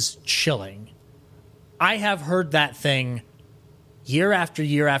chilling. I have heard that thing year after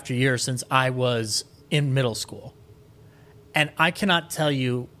year after year since I was in middle school. And I cannot tell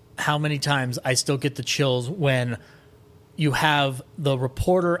you how many times I still get the chills when you have the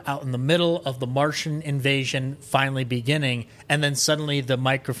reporter out in the middle of the Martian invasion finally beginning, and then suddenly the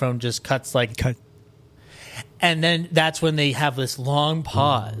microphone just cuts like cut. And then that's when they have this long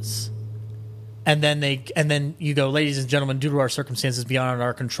pause. And then you go, ladies and gentlemen, due to our circumstances beyond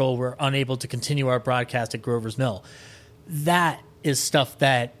our control, we're unable to continue our broadcast at Grover's Mill. That is stuff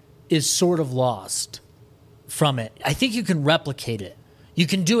that is sort of lost from it. I think you can replicate it. You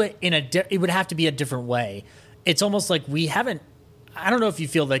can do it it would have to be a different way. It's almost like we haven't, I don't know if you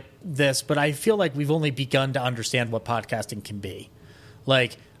feel like this, but I feel like we've only begun to understand what podcasting can be.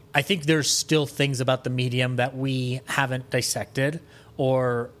 Like, I think there's still things about the medium that we haven't dissected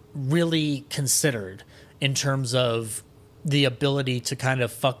or really considered in terms of the ability to kind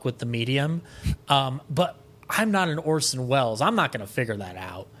of fuck with the medium. But I'm not an Orson Welles. I'm not going to figure that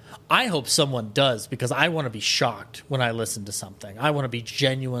out. I hope someone does, because I want to be shocked when I listen to something. I want to be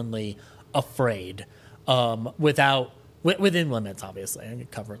genuinely afraid. Within limits, obviously, I can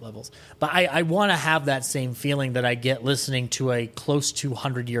cover levels, but I want to have that same feeling that I get listening to a close to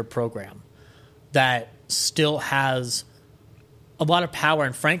 100-year program that still has a lot of power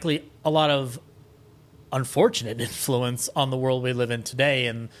and, frankly, a lot of unfortunate influence on the world we live in today,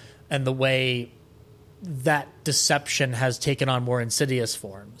 and the way that deception has taken on more insidious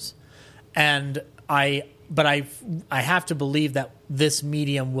forms. And I have to believe that this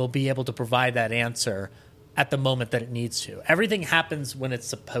medium will be able to provide that answer at the moment that it needs to. Everything happens when it's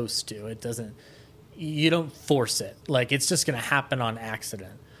supposed to. It doesn't, you don't force it. Like, it's just going to happen on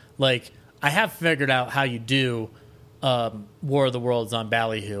accident. Like, I have figured out how you do War of the Worlds on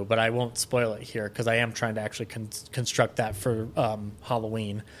Ballyhoo, but I won't spoil it here because I am trying to actually construct that for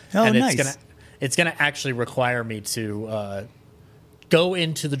Halloween. Oh, and nice. It's gonna actually require me to go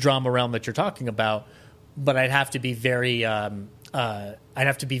into the drama realm that you're talking about, but I'd have to be very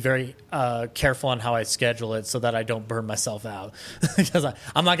careful on how I schedule it so that I don't burn myself out, because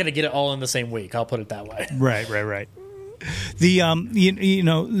I'm not going to get it all in the same week. I'll put it that way. Right. The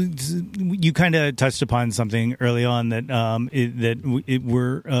you kind of touched upon something early on that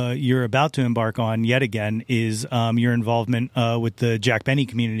you're about to embark on yet again is your involvement with the Jack Benny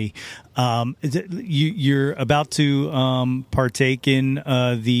community. You're about to partake in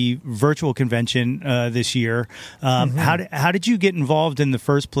the virtual convention this year. How did you get involved in the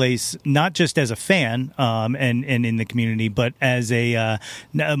first place? Not just as a fan and in the community, but as a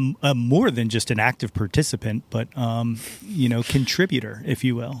more than just an active participant, but contributor, if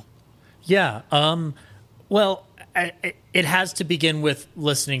you will. Yeah. Well, it has to begin with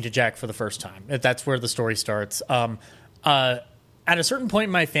listening to Jack for the first time. That's where the story starts. At a certain point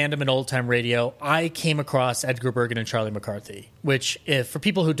in my fandom in old-time radio, I came across Edgar Bergen and Charlie McCarthy, which, for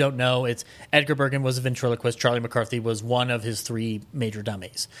people who don't know, it's Edgar Bergen was a ventriloquist. Charlie McCarthy was one of his 3 major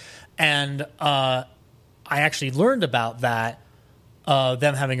dummies. And I actually learned about that,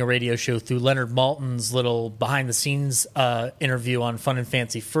 them having a radio show, through Leonard Maltin's little behind-the-scenes interview on Fun and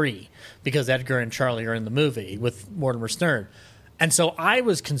Fancy Free, because Edgar and Charlie are in the movie with Mortimer Snerd. And so I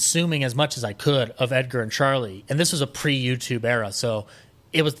was consuming as much as I could of Edgar and Charlie. And this was a pre-YouTube era, so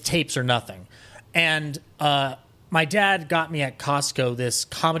it was tapes or nothing. And my dad got me at Costco this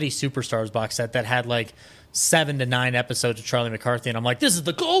Comedy Superstars box set that had like 7 to 9 episodes of Charlie McCarthy. And I'm like, this is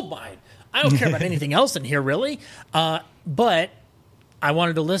the gold mine. I don't care about anything else in here, really. But I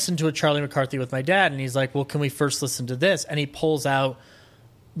wanted to listen to a Charlie McCarthy with my dad, and he's like, well, can we first listen to this? And he pulls out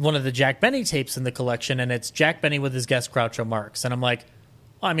one of the Jack Benny tapes in the collection, and it's Jack Benny with his guest Groucho Marx. And I'm like,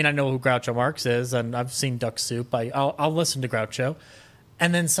 I mean, I know who Groucho Marx is, and I've seen Duck Soup. I'll listen to Groucho.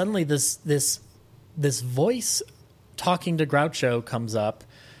 And then suddenly this voice talking to Groucho comes up,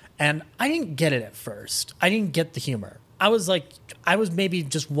 and I didn't get it at first. I didn't get the humor. I was maybe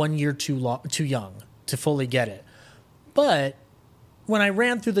just 1 year too young to fully get it. But when I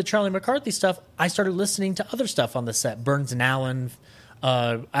ran through the Charlie McCarthy stuff, I started listening to other stuff on the set, Burns and Allen,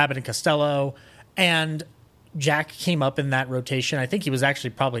 Abbott and Costello, and Jack came up in that rotation. I think he was actually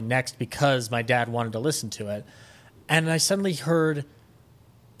probably next because my dad wanted to listen to it. And I suddenly heard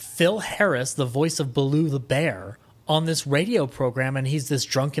Phil Harris, the voice of Baloo the Bear, on this radio program, and he's this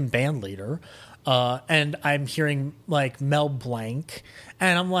drunken band leader. And I'm hearing like Mel Blanc,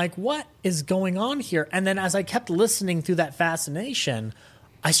 and I'm like, what is going on here? And then as I kept listening through that fascination,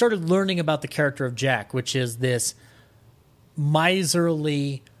 I started learning about the character of Jack, which is this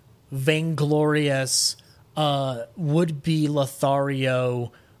miserly, vainglorious, would-be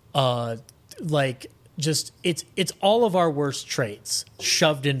Lothario, it's all of our worst traits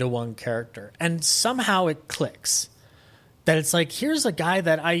shoved into one character. And somehow it clicks. That it's like, here's a guy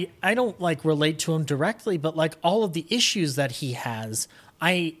that I don't like relate to him directly, but like all of the issues that he has,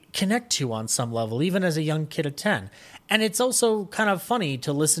 I connect to on some level, even as a young kid of 10. And it's also kind of funny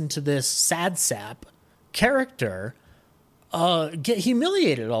to listen to this sad sap character get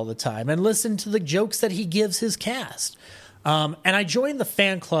humiliated all the time and listen to the jokes that he gives his cast. And I joined the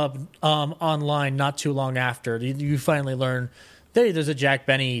fan club online not too long after. You finally learn there's a Jack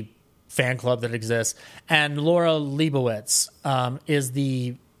Benny fan club that exists, and Laura Leibowitz is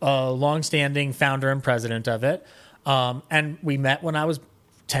the longstanding founder and president of it. And we met when I was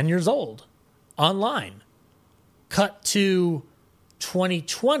 10 years old online. Cut to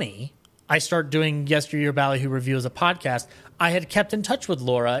 2020, I started doing Yesteryear Ballyhoo Review as a podcast. I had kept in touch with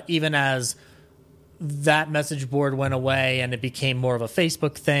Laura even as that message board went away and it became more of a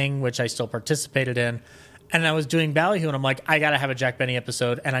Facebook thing, which I still participated in. And I was doing Ballyhoo, and I'm like, I got to have a Jack Benny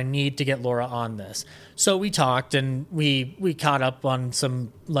episode, and I need to get Laura on this. So we talked, and we caught up on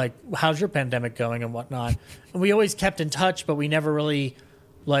some, like, how's your pandemic going and whatnot. And we always kept in touch, but we never really,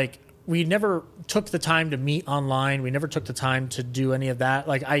 we never took the time to meet online. We never took the time to do any of that.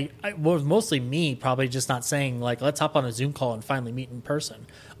 Like, I was mostly me probably just not saying, like, let's hop on a Zoom call and finally meet in person.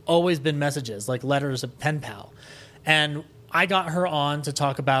 Always been messages, like letters of pen pal. And I got her on to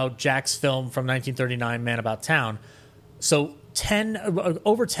talk about Jack's film from 1939, Man About Town. So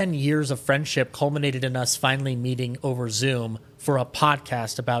over 10 years of friendship culminated in us finally meeting over Zoom for a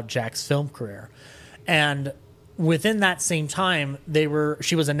podcast about Jack's film career. And within that same time,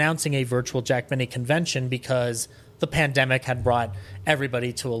 she was announcing a virtual Jack Benny convention because the pandemic had brought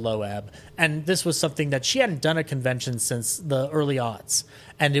everybody to a low ebb. And this was something that she hadn't done a convention since the early aughts.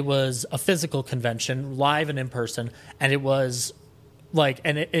 And it was a physical convention, live and in person. And it was like,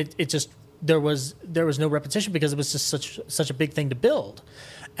 and it just, there was no repetition because it was just such a big thing to build.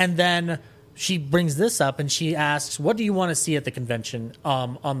 And then she brings this up and she asks, what do you want to see at the convention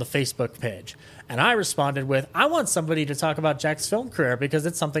on the Facebook page? And I responded with, I want somebody to talk about Jack's film career because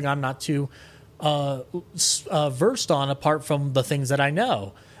it's something I'm not too versed on apart from the things that I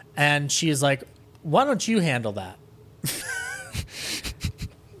know. And she is like, why don't you handle that?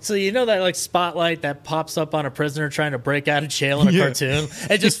 So you know that like spotlight that pops up on a prisoner trying to break out of jail in a cartoon?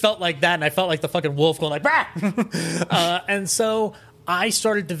 It just felt like that, and I felt like the fucking wolf going like, bah! And so I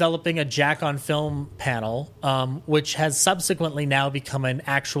started developing a Jack on Film panel, which has subsequently now become an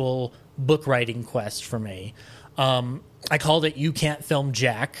actual book writing quest for me. I called it You Can't Film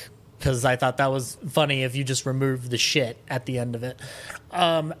Jack, because I thought that was funny if you just remove the shit at the end of it.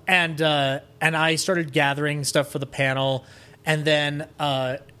 And I started gathering stuff for the panel, and then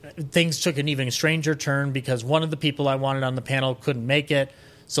things took an even stranger turn because one of the people I wanted on the panel couldn't make it.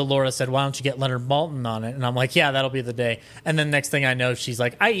 So Laura said, why don't you get Leonard Maltin on it? And I'm like, yeah, that'll be the day. And then next thing I know, she's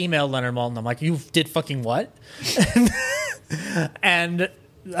like, I emailed Leonard Maltin. I'm like, you did fucking what? And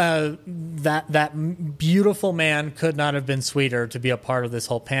that beautiful man could not have been sweeter to be a part of this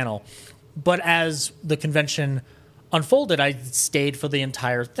whole panel. But as the convention unfolded, I stayed for the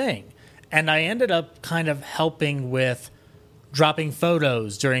entire thing. And I ended up kind of helping with dropping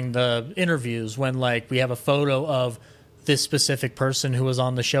photos during the interviews when, like, we have a photo of this specific person who was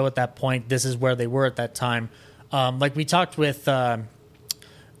on the show at that point. This is where they were at that time. Like, we talked with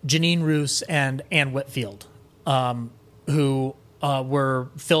Janine Roos and Ann Whitfield, who were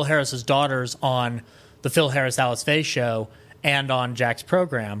Phil Harris's daughters on the Phil Harris Alice Faye show and on Jack's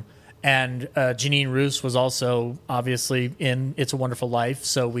program. And Janine Roos was also obviously in It's a Wonderful Life,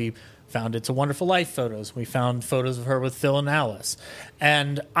 so we found It's a Wonderful Life photos. We found photos of her with Phil and Alice.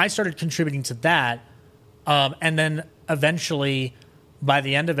 And I started contributing to that. And then eventually, by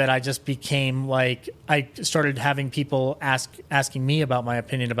the end of it, I just became like, I started having people asking me about my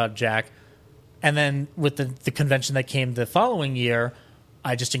opinion about Jack. And then with the convention that came the following year,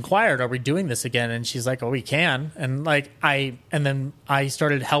 I just inquired, are we doing this again? And she's like, oh, we can. And then I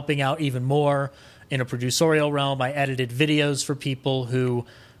started helping out even more in a producerial realm. I edited videos for people who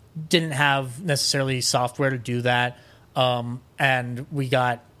didn't have necessarily software to do that. And we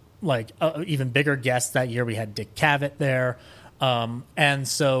got like even bigger guests that year. We had Dick Cavett there. And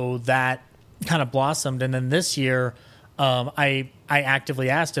so that kind of blossomed. And then this year, I actively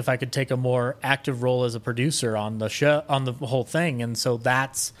asked if I could take a more active role as a producer on the show, on the whole thing, and so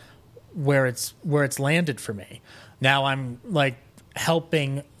that's where it's landed for me. Now I'm like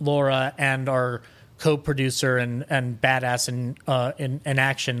helping Laura and our co-producer and badass in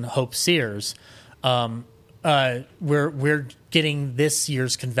action, Hope Sears. We're getting this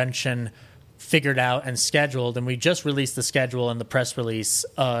year's convention figured out and scheduled, and we just released the schedule and the press release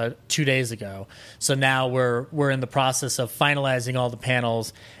 2 days ago. So now we're in the process of finalizing all the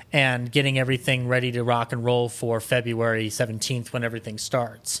panels and getting everything ready to rock and roll for February 17th when everything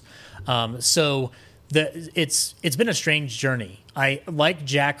starts. So it's been a strange journey. I like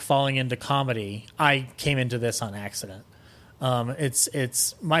Jack falling into comedy. I came into this on accident.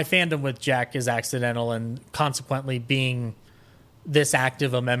 It's my fandom with Jack is accidental, and consequently being this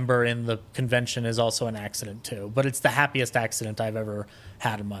active a member in the convention is also an accident too, but it's the happiest accident I've ever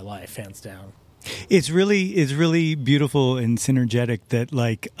had in my life, hands down. It's really beautiful and synergetic that,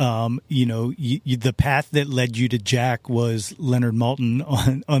 like, the path that led you to Jack was Leonard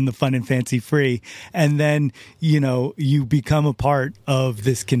Maltin on the Fun and Fancy Free, and then you become a part of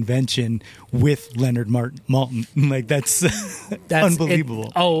this convention with Leonard Maltin. Like that's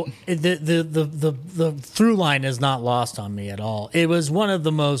unbelievable. The through line is not lost on me at all. It was one of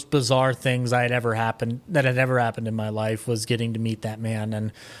the most bizarre things that had ever happened in my life, was getting to meet that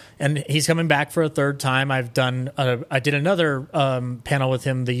man. And he's coming back for a third time. I did another panel with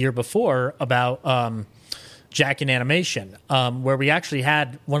him the year before about Jack in animation, where we actually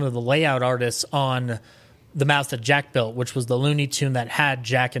had one of the layout artists on the mouse that Jack built, which was the Looney Tune that had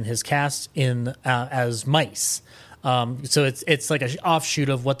Jack and his cast in as mice. So it's like an offshoot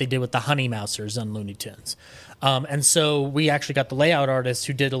of what they did with the Honey Mousers on Looney Tunes. And so we actually got the layout artist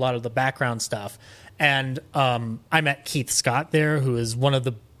who did a lot of the background stuff. And I met Keith Scott there, who is one of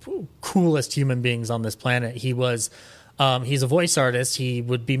the coolest human beings on this planet. He's a voice artist. He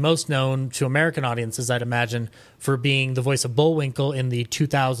would be most known to American audiences, I'd imagine, for being the voice of Bullwinkle in the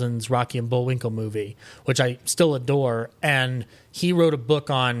 2000s Rocky and Bullwinkle movie, which I still adore. And he wrote a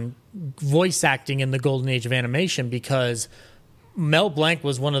book on voice acting in the golden age of animation, because Mel Blanc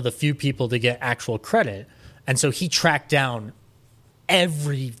was one of the few people to get actual credit. And so he tracked down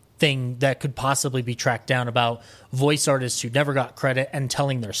everything that could possibly be tracked down about voice artists who never got credit and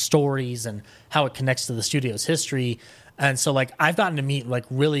telling their stories and how it connects to the studio's history. And so, like, I've gotten to meet like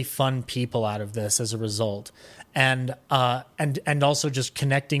really fun people out of this as a result, and also just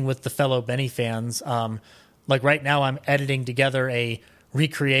connecting with the fellow Benny fans. Like right now, I'm editing together a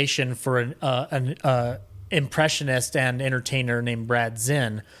recreation for an impressionist and entertainer named Brad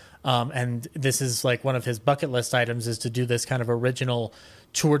Zinn, and this is like one of his bucket list items, is to do this kind of original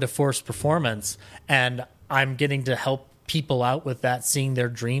tour de force performance, and I'm getting to help people out with that, seeing their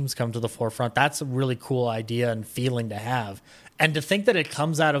dreams come to the forefront. That's a really cool idea and feeling to have, and to think that it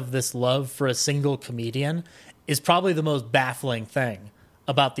comes out of this love for a single comedian is probably the most baffling thing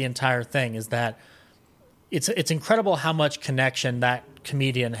about the entire thing. Is that it's incredible how much connection that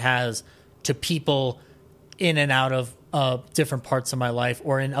comedian has to people in and out of different parts of my life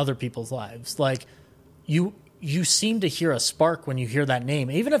or in other people's lives. Like you seem to hear a spark when you hear that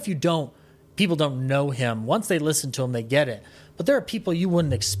name. Even if people don't know him, once they listen to him, they get it. But there are people you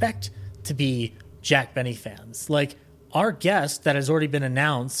wouldn't expect to be Jack Benny fans. Like, our guest that has already been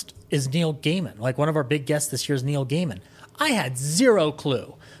announced is Neil Gaiman. Like, one of our big guests this year is Neil Gaiman. I had zero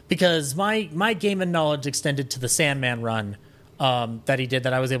clue, because my Gaiman knowledge extended to the Sandman run that he did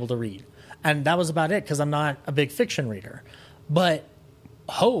that I was able to read. And that was about it, because I'm not a big fiction reader. But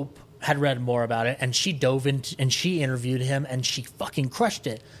Hope had read more about it, and she dove into and she interviewed him, and she fucking crushed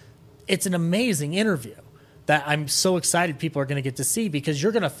it. It's an amazing interview that I'm so excited people are going to get to see, because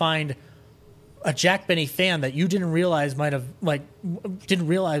you're going to find a Jack Benny fan that you didn't realize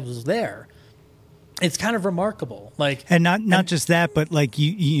was there. it's kind of remarkable. Like, and not just that, but like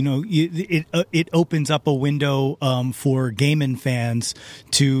it opens up a window for Gaiman fans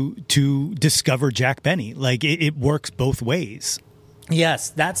to discover Jack Benny. Like it works both ways. Yes,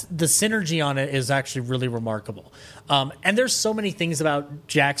 that's the synergy on it is actually really remarkable. And there's so many things about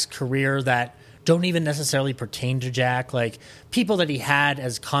Jack's career that don't even necessarily pertain to Jack. Like people that he had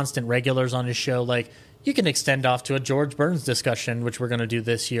as constant regulars on his show, like you can extend off to a George Burns discussion, which we're going to do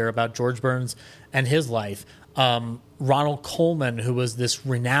this year about George Burns and his life. Ronald Coleman, who was this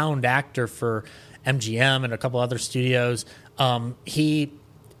renowned actor for MGM and a couple other studios,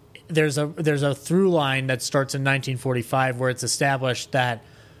 there's a through line that starts in 1945 where it's established that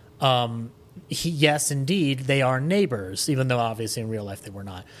yes, indeed, they are neighbors, even though obviously in real life they were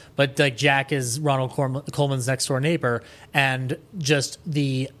not. But like Jack is Ronald Coleman's next door neighbor, and just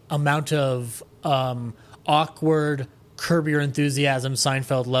the amount of awkward, Curb Your Enthusiasm,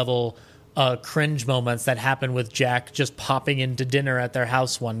 Seinfeld level cringe moments that happen with Jack just popping into dinner at their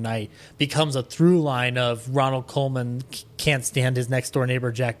house one night becomes a through line of Ronald Coleman can't stand his next door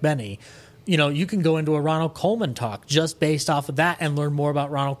neighbor Jack Benny. You know, you can go into a Ronald Coleman talk just based off of that and learn more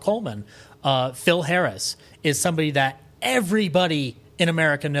about Ronald Coleman. Phil Harris is somebody that everybody in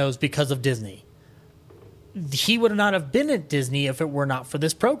America knows because of Disney. He would not have been at Disney if it were not for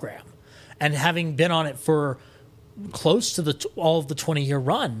this program. And having been on it for close to all of the 20-year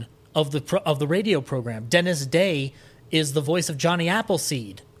run of the radio program, Dennis Day is the voice of Johnny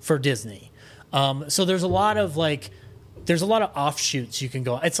Appleseed for Disney. So there's a lot of offshoots you can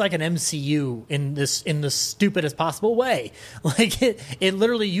go. It's like an MCU in the stupidest possible way. Like it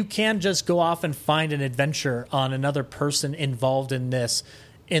literally, you can just go off and find an adventure on another person involved in this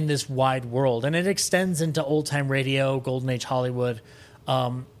wide world, and it extends into old time radio, Golden Age Hollywood,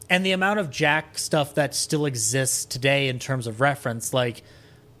 and the amount of Jack stuff that still exists today in terms of reference. Like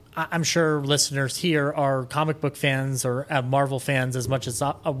I'm sure listeners here are comic book fans or Marvel fans as much as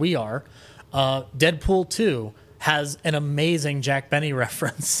we are. Deadpool 2 has an amazing Jack Benny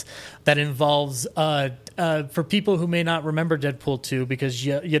reference that involves, for people who may not remember Deadpool 2 because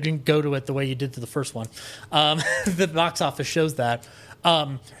you didn't go to it the way you did to the first one, the box office shows that.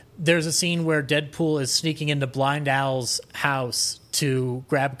 There's a scene where Deadpool is sneaking into Blind Al's house to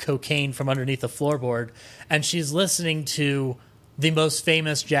grab cocaine from underneath the floorboard, and she's listening to the most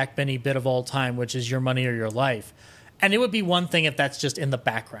famous Jack Benny bit of all time, which is Your Money or Your Life. And it would be one thing if that's just in the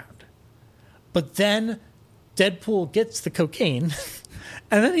background. But then Deadpool gets the cocaine,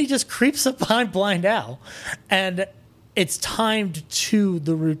 and then he just creeps up behind Blind Al, and it's timed to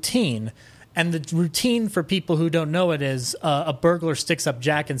the routine. And the routine, for people who don't know it, is a burglar sticks up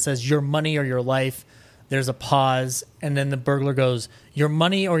Jack and says, "Your money or your life." There's a pause, and then the burglar goes, "Your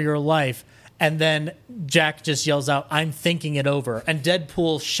money or your life." And then Jack just yells out, "I'm thinking it over." And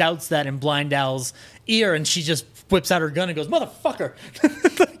Deadpool shouts that in Blind Al's ear, and she just whips out her gun and goes, "Motherfucker."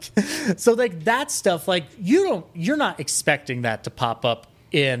 So like that stuff, like you're not expecting that to pop up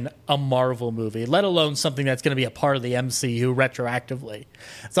in a Marvel movie, let alone something that's going to be a part of the MCU retroactively.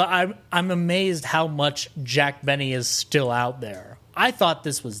 So I'm amazed how much Jack Benny is still out there. I thought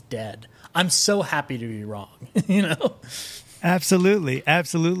this was dead. I'm so happy to be wrong, you know? Absolutely.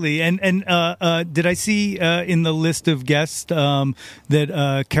 And did I see in the list of guests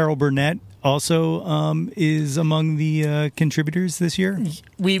that Carol Burnett also is among the contributors this year?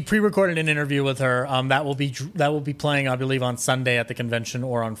 We pre-recorded an interview with her. That will be playing, I believe, on Sunday at the convention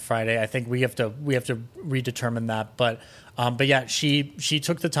or on Friday. I think we have to redetermine that. But yeah, she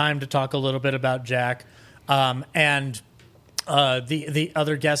took the time to talk a little bit about Jack, and the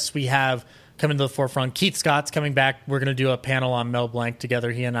other guests we have coming to the forefront. Keith Scott's coming back. We're going to do a panel on Mel Blanc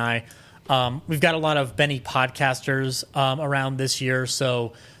together, he and I. We've got a lot of Benny podcasters around this year,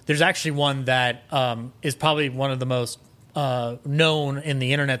 so there's actually one that is probably one of the most known in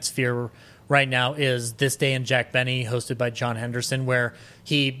the internet sphere right now is This Day in Jack Benny, hosted by John Henderson, where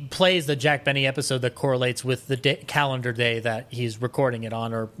he plays the Jack Benny episode that correlates with the calendar day that he's recording it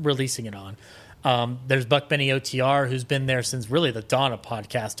on or releasing it on. There's Buck Benny OTR, who's been there since really the dawn of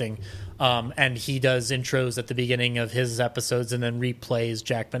podcasting, and he does intros at the beginning of his episodes and then replays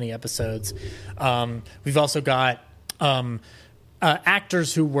Jack Benny episodes. We've also got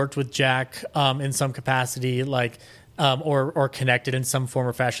actors who worked with Jack in some capacity, like or connected in some form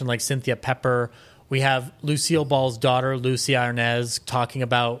or fashion, like Cynthia Pepper. We have Lucille Ball's daughter, Lucy Arnaz, talking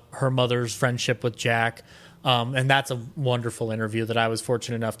about her mother's friendship with Jack. And that's a wonderful interview that I was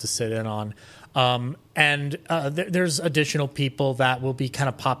fortunate enough to sit in on. There's additional people that will be kind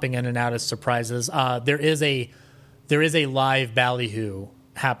of popping in and out as surprises. There is a live ballyhoo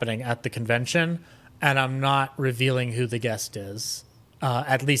happening at the convention, and I'm not revealing who the guest is.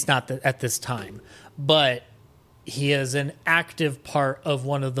 at least not at this time. But he is an active part of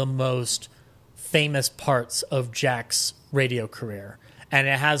one of the most famous parts of Jack's radio career, and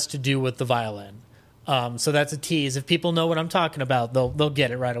it has to do with the violin. So that's a tease. If people know what I'm talking about, they'll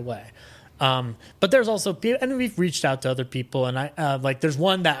get it right away. But there's also, and we've reached out to other people, and there's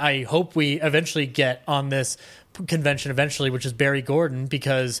one that I hope we eventually get on this convention eventually, which is Barry Gordon,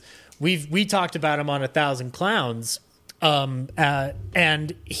 because we talked about him on 1,000 Clowns,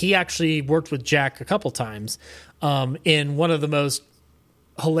 and he actually worked with Jack a couple times in one of the most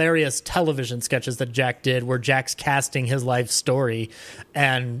hilarious television sketches that Jack did, where Jack's casting his life story,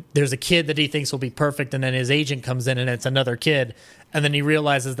 and there's a kid that he thinks will be perfect, and then his agent comes in and it's another kid, and then he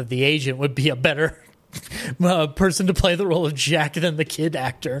realizes that the agent would be a better person to play the role of Jack than the kid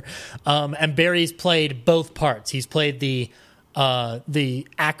actor. And Barry's played both parts. He's played the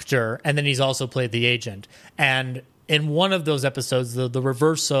actor, and then he's also played the agent. And in one of those episodes, the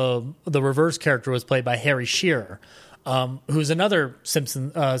reverse character was played by Harry Shearer, who's another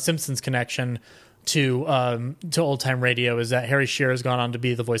Simpsons connection to old time radio, is that Harry Shearer has gone on to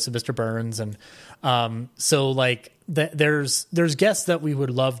be the voice of Mr. Burns, and there's guests that we would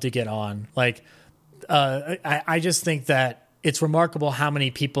love to get on. I just think that it's remarkable how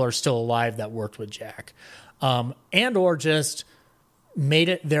many people are still alive that worked with Jack, and or just made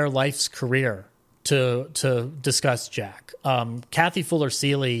it their life's career to discuss Jack. Kathy Fuller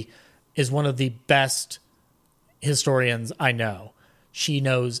Seeley is one of the best historians I know. She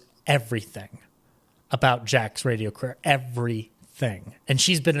knows everything about Jack's radio career, everything. And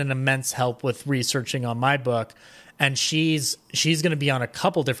she's been an immense help with researching on my book. And she's going to be on a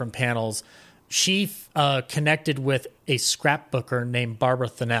couple different panels. She connected with a scrapbooker named Barbara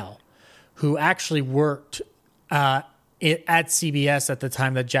Thinnell, who actually worked at CBS at the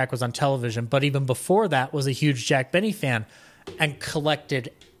time that Jack was on television. But even before that was a huge Jack Benny fan and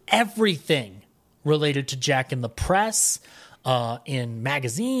collected everything related to Jack in the press, in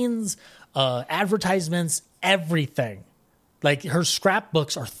magazines, advertisements, everything. Like, her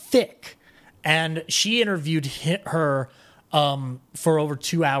scrapbooks are thick. And she interviewed her for over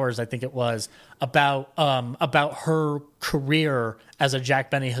 2 hours, I think it was, about her career as a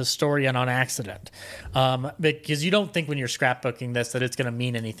Jack Benny historian on accident. Because you don't think when you're scrapbooking this that it's going to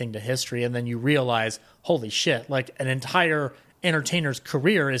mean anything to history, and then you realize, holy shit, like an entire entertainer's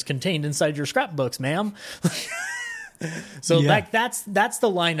career is contained inside your scrapbooks, ma'am. So yeah. That's the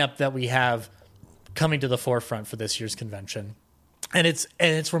lineup that we have coming to the forefront for this year's convention. And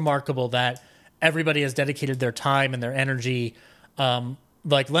it's remarkable that everybody has dedicated their time and their energy.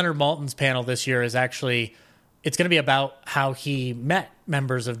 Like Leonard Maltin's panel this year is actually, it's going to be about how he met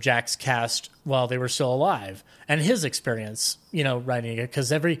members of Jack's cast while they were still alive and his experience, writing it.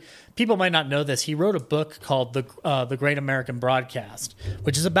 Because people might not know this. He wrote a book called The Great American Broadcast,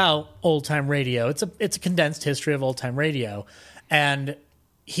 which is about old time radio. It's a condensed history of old time radio, and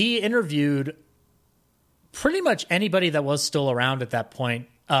he interviewed pretty much anybody that was still around at that point,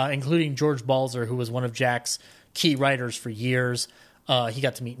 including George Balzer, who was one of Jack's key writers for years. He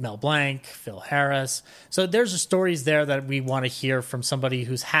got to meet Mel Blanc, Phil Harris. So there's stories there that we want to hear from somebody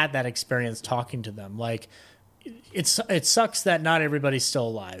who's had that experience talking to them. Like, it sucks that not everybody's still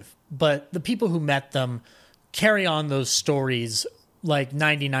alive, but the people who met them carry on those stories like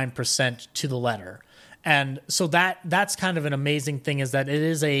 99% to the letter. And so that's kind of an amazing thing, is that it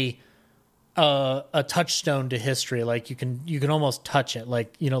is a touchstone to history. Like, you can almost touch it.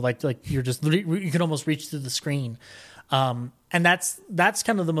 Like, like you're just, you can almost reach through the screen. And that's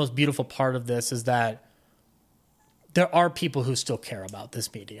kind of the most beautiful part of this, is that there are people who still care about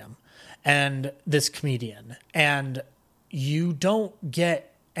this medium and this comedian. And you don't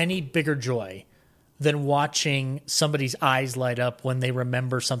get any bigger joy than watching somebody's eyes light up when they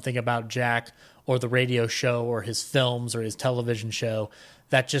remember something about Jack or the radio show or his films or his television show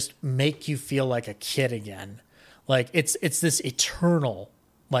that just make you feel like a kid again. Like, it's this eternal,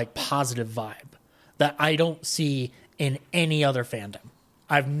 like, positive vibe that I don't see in any other fandom.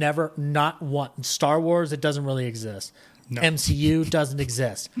 I've never, not one. Star Wars, it doesn't really exist. No. MCU doesn't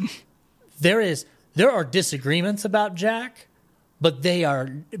exist. There are disagreements about Jack, but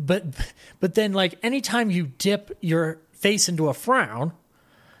then, like, anytime you dip your face into a frown,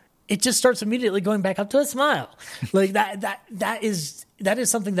 it just starts immediately going back up to a smile. Like, that is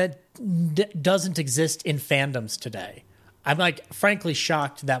something that doesn't exist in fandoms today. I'm, like, frankly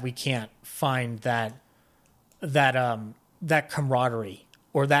shocked that we can't find that camaraderie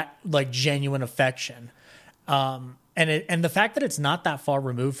or that, like, genuine affection. And the fact that it's not that far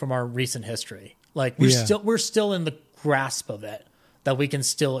removed from our recent history. Like, we're still in the grasp of it, that we can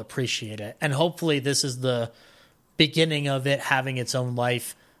still appreciate it. And hopefully this is the beginning of it having its own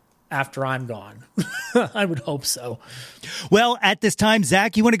life after I'm gone. I would hope so. Well, at this time,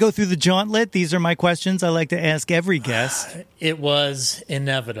 Zach, you want to go through the gauntlet? These are my questions I like to ask every guest. It was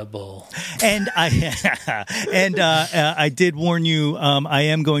inevitable. And I did warn you, I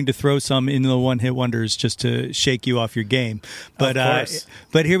am going to throw some in the one-hit wonders just to shake you off your game. But of course.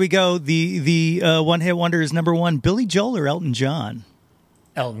 But here we go. The one-hit wonder is number one, Billy Joel or Elton John?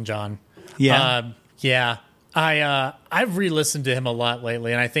 Elton John. Yeah. Yeah. I've re-listened to him a lot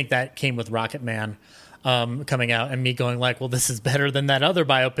lately, and I think that came with Rocket Man coming out, and me going like, well, this is better than that other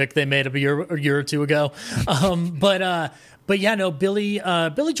biopic they made a year or two ago. But yeah, no, Billy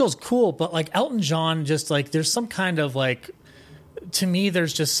Joel's cool, but like Elton John, just like there's some kind of like, to me,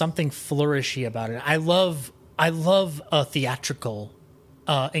 there's just something flourishy about it. I love a theatrical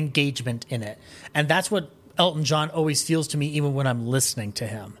engagement in it, and that's what Elton John always feels to me, even when I'm listening to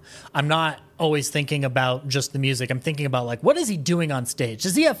him. I'm not always thinking about just the music. I'm thinking about like, what is he doing on stage?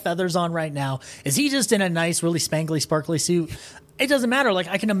 Does he have feathers on right now? Is he just in a nice, really spangly, sparkly suit? It doesn't matter. Like,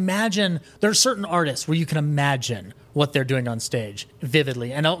 I can imagine, there are certain artists where you can imagine what they're doing on stage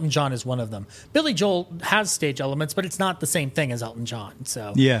vividly, and Elton John is one of them. Billy Joel has stage elements, but it's not the same thing as Elton John.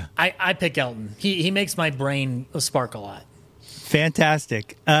 So yeah, I pick Elton. He makes my brain spark a lot.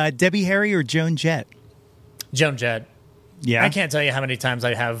 Fantastic. Debbie Harry or Joan Jett? Joan Jett. Yeah. I can't tell you how many times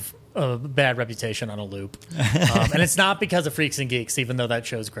I have a bad reputation on a loop. And it's not because of Freaks and Geeks, even though that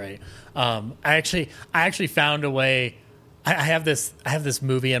show's great. I actually found a way. I have this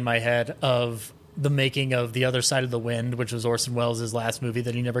movie in my head of the making of The Other Side of the Wind, which was Orson Welles' last movie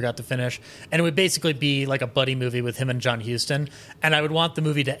that he never got to finish. And it would basically be like a buddy movie with him and John Huston. And I would want the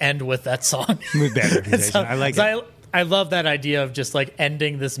movie to end with that song. With bad reputation. I like it. I love that idea of just like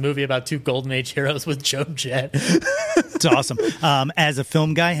ending this movie about two Golden Age heroes with Joan Jett. It's awesome. As a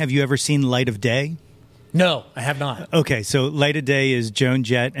film guy, have you ever seen Light of Day? No, I have not. Okay, so Light of Day is Joan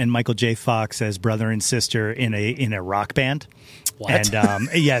Jett and Michael J. Fox as brother and sister in a rock band. What? And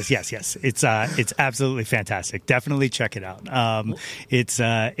yes, it's absolutely fantastic. Definitely check it out.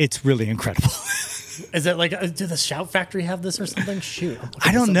 It's really incredible. Is it like, did the Shout Factory have this or something? Shoot,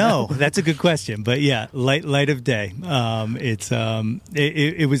 I don't know. That's a good question, but yeah, Light of Day.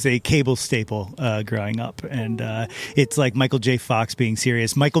 It was a cable staple growing up, and it's like Michael J. Fox being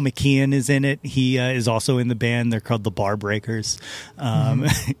serious. Michael McKean is in it. He is also in the band. They're called the Bar Breakers.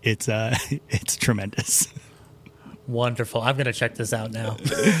 It's tremendous. Wonderful. I'm going to check this out now.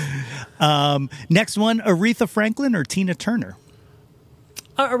 Next one, Aretha Franklin or Tina Turner?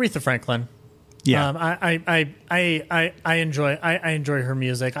 Aretha Franklin. Yeah, I enjoy her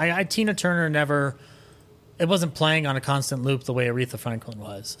music. Tina Turner never. It wasn't playing on a constant loop the way Aretha Franklin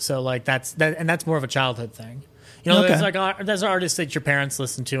was. So like that's more of a childhood thing. You know, Okay. there's artists that your parents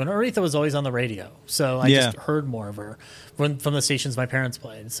listen to, and Aretha was always on the radio. So I just heard more of her from the stations my parents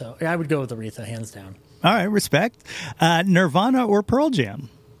played. So yeah, I would go with Aretha hands down. All right, respect. Nirvana or Pearl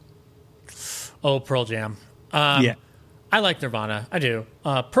Jam? Oh, Pearl Jam. Yeah, I like Nirvana. I do.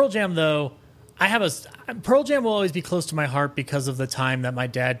 Pearl Jam though. Pearl Jam will always be close to my heart because of the time that my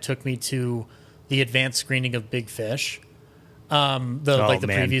dad took me to the advanced screening of Big Fish, the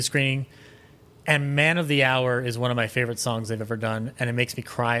preview screening. And Man of the Hour is one of my favorite songs they've ever done, and it makes me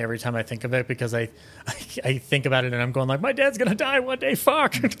cry every time I think of it because I think about it and I'm going like, my dad's gonna die one day.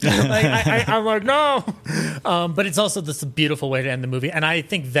 Fuck. I'm like, no. But it's also this beautiful way to end the movie, and I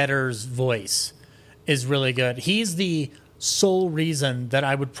think Vedder's voice is really good. He's the sole reason that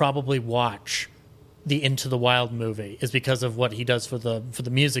I would probably watch the Into the Wild movie is because of what he does for the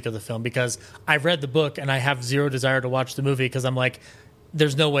music of the film, because I've read the book and I have zero desire to watch the movie because I'm like,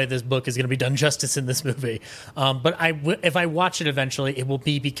 there's no way this book is going to be done justice in this movie. But if I watch it eventually, it will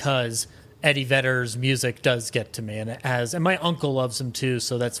be because Eddie Vedder's music does get to me, and my uncle loves him too,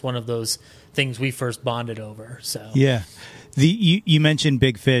 so that's one of those things we first bonded over. So yeah. You mentioned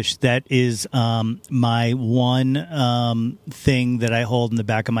Big Fish. That is my one thing that I hold in the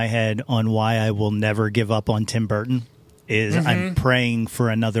back of my head on why I will never give up on Tim Burton. Is I'm praying for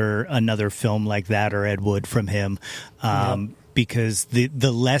another film like that or Ed Wood from him, because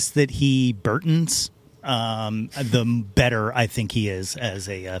the less that he Burtons, the better I think he is as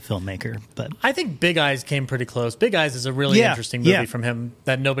a filmmaker. But I think Big Eyes came pretty close. Big Eyes is a really interesting movie from him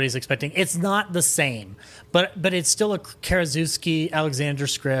that nobody's expecting. It's not the same, but it's still a Karaszewski Alexander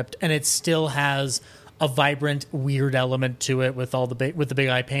script, and it still has a vibrant, weird element to it with all the Big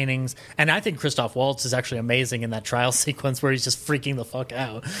Eye paintings. And I think Christoph Waltz is actually amazing in that trial sequence where he's just freaking the fuck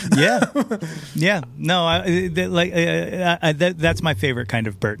out. Yeah. No, that's my favorite kind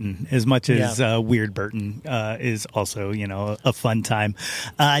of Burton. As much as weird Burton is also, a fun time.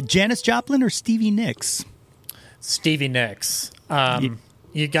 Janis Joplin or Stevie Nicks? Stevie Nicks.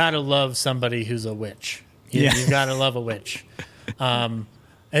 You gotta love somebody who's a witch. You gotta love a witch.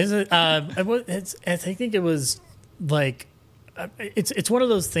 Is it? I think it was like it's one of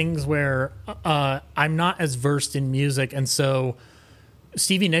those things where I'm not as versed in music, and so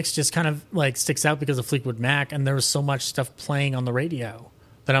Stevie Nicks just kind of like sticks out because of Fleetwood Mac, and there was so much stuff playing on the radio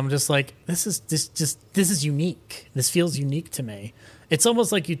that I'm just like, this is unique. This feels unique to me. It's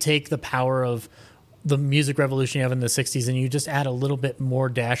almost like you take the power of the music revolution you have in the 60s and you just add a little bit more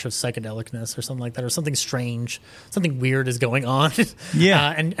dash of psychedelicness or something like that, or something strange, something weird is going on.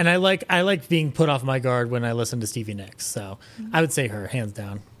 And I like being put off my guard when I listen to Stevie Nicks. So I would say her, hands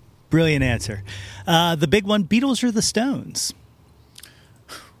down. Brilliant answer. The big one, Beatles or the Stones?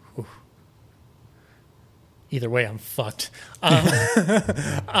 Either way, I'm fucked.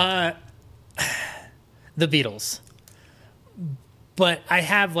 The Beatles. But I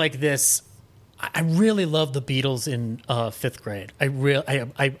have like this. I really love the Beatles in fifth grade.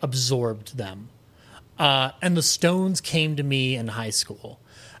 I absorbed them. And the Stones came to me in high school.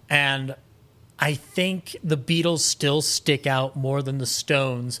 And I think the Beatles still stick out more than the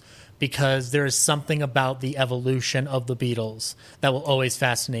Stones because there is something about the evolution of the Beatles that will always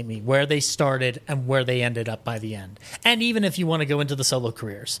fascinate me, where they started and where they ended up by the end. And even if you want to go into the solo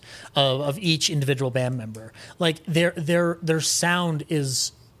careers of each individual band member, like their sound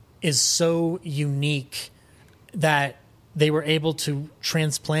is so unique that they were able to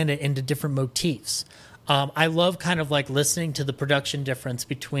transplant it into different motifs. I love kind of like listening to the production difference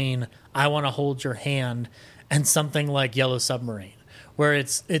between I Want to Hold Your Hand and something like Yellow Submarine, where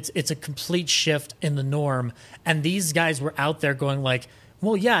it's a complete shift in the norm. And these guys were out there going like,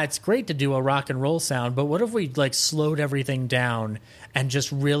 well, yeah, it's great to do a rock and roll sound, but what if we like slowed everything down and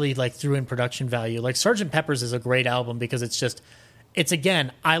just really like threw in production value? Like Sgt. Pepper's is a great album because it's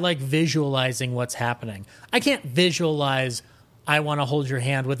again, I like visualizing what's happening. I can't visualize I Want to Hold Your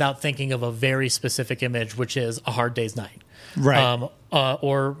Hand without thinking of a very specific image, which is A Hard Day's Night. Right.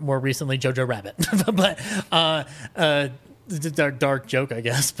 Or more recently, Jojo Rabbit. But it's a dark joke, I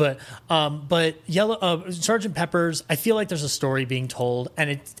guess. But Sgt. Pepper's, I feel like there's a story being told,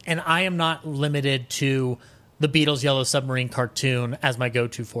 and I am not limited to the Beatles' Yellow Submarine cartoon as my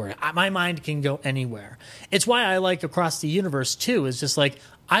go-to for it. My mind can go anywhere. It's why I like Across the Universe, too, is just like,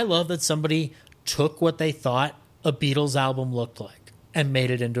 I love that somebody took what they thought a Beatles album looked like and made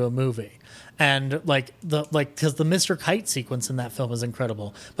it into a movie. And because the Mr. Kite sequence in that film is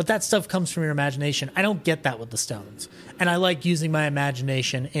incredible, but that stuff comes from your imagination. I don't get that with the Stones, and I like using my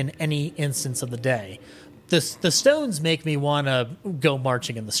imagination in any instance of the day. The Stones make me want to go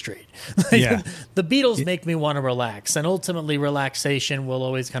marching in the street. Yeah. The Beatles make me want to relax, and ultimately relaxation will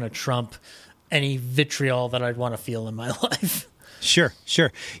always kind of trump any vitriol that I'd want to feel in my life. Sure.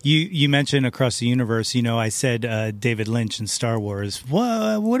 You mentioned Across the Universe. You know, I said David Lynch in Star Wars.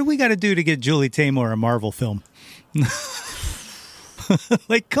 What do we got to do to get Julie Taymor a Marvel film?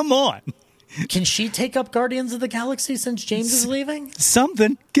 Like, come on. Can she take up Guardians of the Galaxy since James is leaving?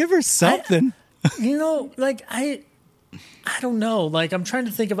 Something. Give her something. I don't know. Like, I'm trying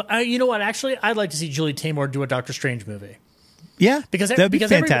to think of. You know what? Actually, I'd like to see Julie Taymor do a Doctor Strange movie. Yeah, that'd be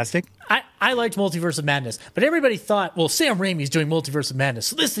fantastic. I liked Multiverse of Madness, but everybody thought, well, Sam Raimi's doing Multiverse of Madness,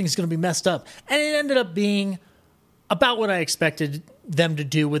 so this thing's going to be messed up. And it ended up being about what I expected them to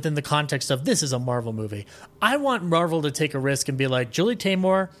do within the context of this is a Marvel movie. I want Marvel to take a risk and be like, Julie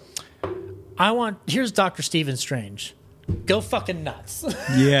Taymor, here's Dr. Stephen Strange. Go fucking nuts.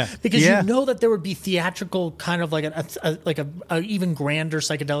 Yeah. Because you know that there would be theatrical kind of like a even grander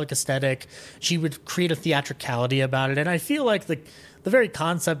psychedelic aesthetic. She would create a theatricality about it. And I feel like the very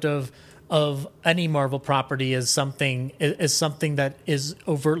concept of any Marvel property is something that is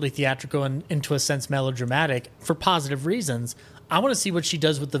overtly theatrical and into a sense melodramatic for positive reasons. I want to see what she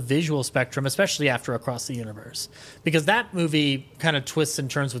does with the visual spectrum, especially after Across the Universe, because that movie kind of twists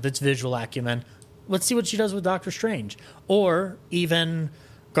and turns with its visual acumen. Let's see what she does with Doctor Strange, or even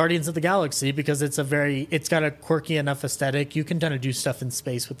Guardians of the Galaxy, because it's got a quirky enough aesthetic. You can kind of do stuff in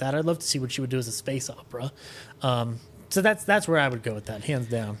space with that. I'd love to see what she would do as a space opera. So that's where I would go with that, hands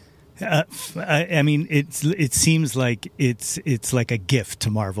down. I mean, it seems like it's like a gift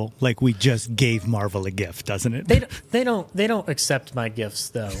to Marvel. Like we just gave Marvel a gift, doesn't it? They don't accept my gifts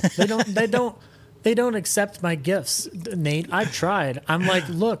though. They don't. They don't accept my gifts, Nate. I've tried. I'm like,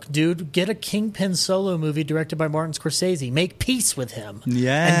 look, dude, get a Kingpin solo movie directed by Martin Scorsese. Make peace with him.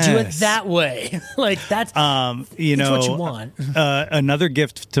 Yes. And do it that way. Like, that's what you want. Another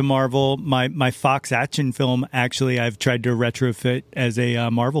gift to Marvel, my Fox action film, actually, I've tried to retrofit as a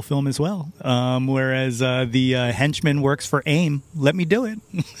Marvel film as well. Whereas the henchman works for AIM. Let me do it.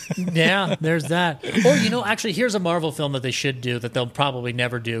 Yeah, there's that. Or, actually, here's a Marvel film that they should do that they'll probably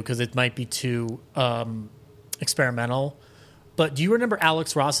never do because it might be too experimental. But do you remember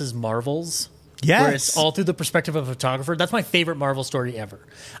Alex Ross's Marvels? Yes. Where it's all through the perspective of a photographer. That's my favorite Marvel story ever.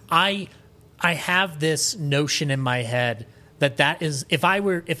 I have this notion in my head that is, if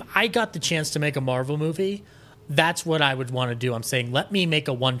I got the chance to make a Marvel movie, that's what I would want to do. I'm saying, let me make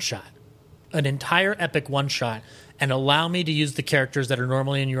a one-shot, an entire epic one-shot, and allow me to use the characters that are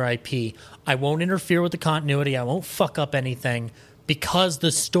normally in your IP. I won't interfere with the continuity. I won't fuck up anything because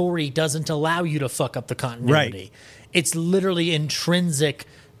the story doesn't allow you to fuck up the continuity. Right. It's literally intrinsic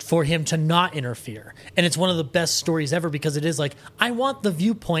for him to not interfere. And it's one of the best stories ever because it is like, I want the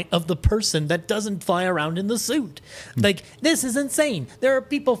viewpoint of the person that doesn't fly around in the suit. Like, this is insane. There are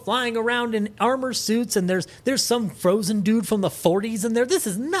people flying around in armor suits and there's some frozen dude from the 40s in there. This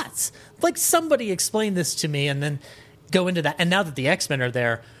is nuts. Like, somebody explain this to me and then go into that. And now that the X-Men are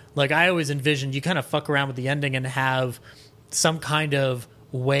there, like, I always envisioned you kind of fuck around with the ending and have some kind of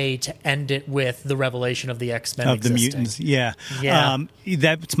way to end it with the revelation of the X-Men of existing. the mutants. Yeah. Yeah.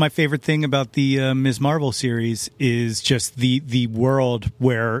 That's my favorite thing about the Ms. Marvel series is just the world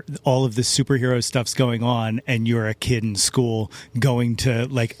where all of the superhero stuff's going on and you're a kid in school going to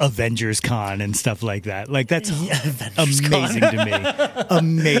like Avengers Con and stuff like that. Like, that's amazing to me.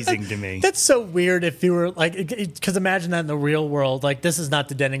 Amazing to me. That's so weird if you were like, because imagine that in the real world. Like, this is not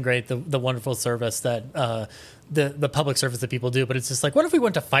to denigrate the wonderful service that the public service that people do, but it's just like, what if we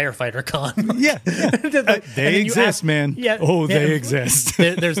went to Firefighter Con? Yeah. They exist, man. Yeah, they exist.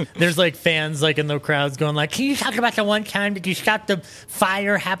 There's like fans like in the crowds going like, can you talk about the one time that you stopped the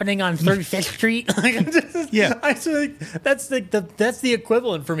fire happening on 35th Street? Yeah. I feel like that's the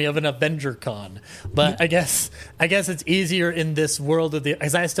equivalent for me of an Avenger Con. But I guess it's easier in this world of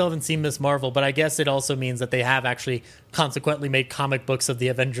because I still haven't seen Miss Marvel, but I guess it also means that they have actually consequently made comic books of the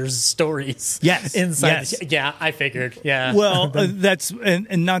Avengers stories. Yes. Inside. Yeah, I figured. Yeah. Well, that's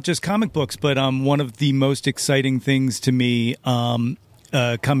and not just comic books, but one of the most exciting things to me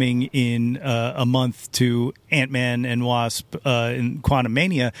coming in a month to Ant-Man and Wasp in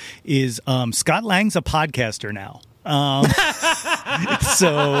Quantumania is Scott Lang's a podcaster now.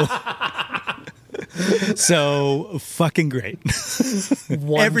 So fucking great.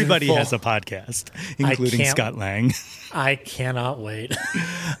 Everybody has a podcast, including Scott Lang. I cannot wait.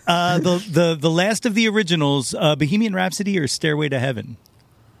 The last of the originals, Bohemian Rhapsody or Stairway to Heaven?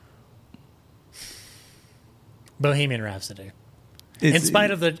 Bohemian Rhapsody. In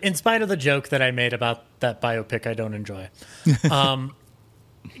spite of the joke that I made about that biopic I don't enjoy.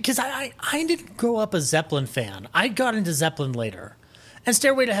 Because I didn't grow up a Zeppelin fan. I got into Zeppelin later. And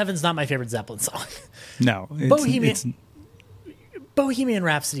Stairway to Heaven's not my favorite Zeppelin song. No. Bohemian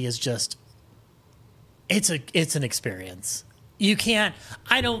Rhapsody is just... It's an experience. You can't...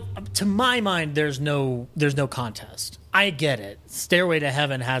 To my mind, there's no contest. I get it. Stairway to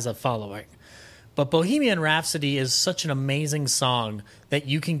Heaven has a following. But Bohemian Rhapsody is such an amazing song that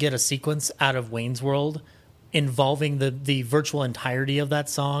you can get a sequence out of Wayne's World involving the virtual entirety of that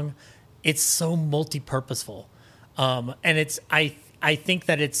song. It's so multi-purposeful. And I think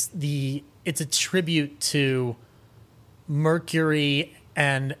that it's a tribute to Mercury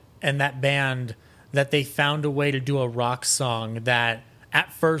and that band, that they found a way to do a rock song that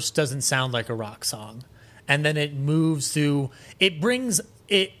at first doesn't sound like a rock song. And then it moves through, it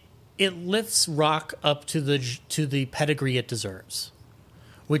lifts rock up to the pedigree it deserves,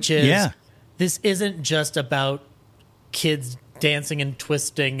 which is, this isn't just about kids dancing and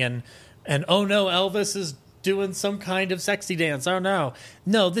twisting and oh no, Elvis is doing some kind of sexy dance. Oh no.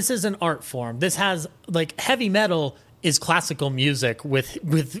 No, this is an art form. This has, like, heavy metal is classical music with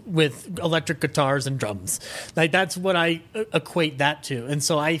electric guitars and drums. Like, that's what I equate that to. And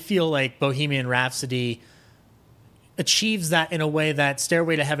so I feel like Bohemian Rhapsody achieves that in a way that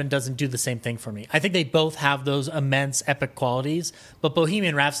Stairway to Heaven doesn't do the same thing for me. I think they both have those immense epic qualities, but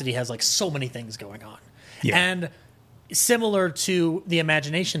Bohemian Rhapsody has like so many things going on. Yeah. And similar to the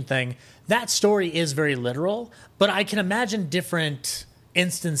imagination thing, that story is very literal, but I can imagine different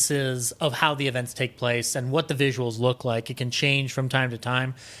instances of how the events take place and what the visuals look like. It can change from time to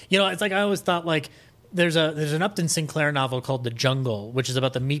time. You know, it's like I always thought, like, there's an Upton Sinclair novel called The Jungle, which is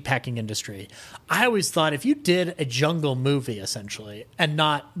about the meatpacking industry. I always thought if you did a jungle movie, essentially, and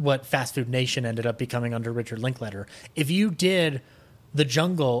not what Fast Food Nation ended up becoming under Richard Linklater, if you did The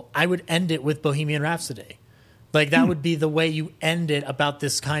Jungle, I would end it with Bohemian Rhapsody. Like, that would be the way you end it, about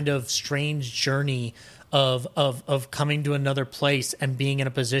this kind of strange journey of coming to another place and being in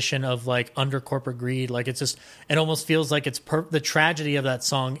a position of, like, under corporate greed. Like, it's just, it almost feels like it's the tragedy of that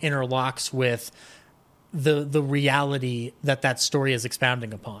song interlocks with the reality that story is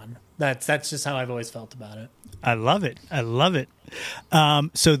expounding upon. That's just how I've always felt about it. I love it. I love it.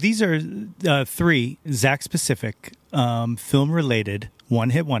 So these are 3 Zach-specific, film-related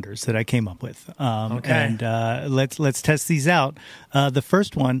one-hit wonders that I came up with. Okay. And let's test these out. The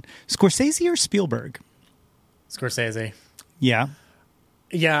first one, Scorsese or Spielberg? Scorsese. Yeah.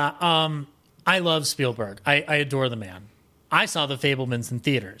 Yeah. I love Spielberg. I adore the man. I saw The Fabelmans in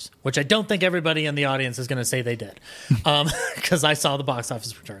theaters, which I don't think everybody in the audience is going to say they did, because I saw the box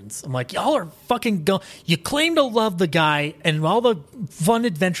office returns. I'm like, y'all are fucking you claim to love the guy and all the fun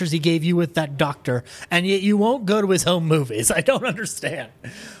adventures he gave you with that doctor, and yet you won't go to his home movies. I don't understand.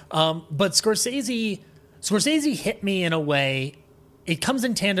 But Scorsese hit me in a way. It comes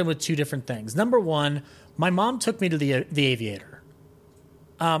in tandem with 2 different things. Number one, my mom took me to the Aviator,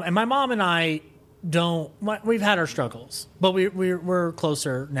 and my mom and I we've had our struggles, but we're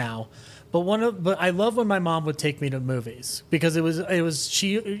closer now. But I love when my mom would take me to movies, because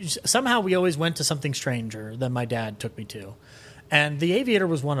she somehow we always went to something stranger than my dad took me to. And The Aviator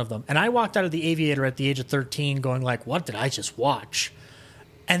was one of them. And I walked out of The Aviator at the age of 13 going like, what did I just watch?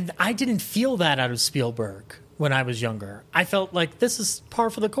 And I didn't feel that out of Spielberg when I was younger. I felt like this is par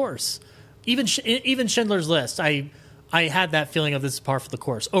for the course. Even Schindler's List, I had that feeling of this is par for the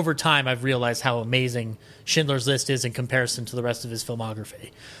course. Over time, I've realized how amazing Schindler's List is in comparison to the rest of his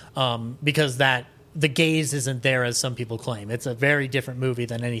filmography, because the gaze isn't there as some people claim. It's a very different movie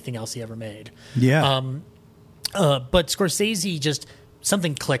than anything else he ever made. Yeah. But Scorsese, just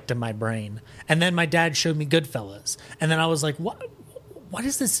something clicked in my brain. And then my dad showed me Goodfellas. And then I was like, what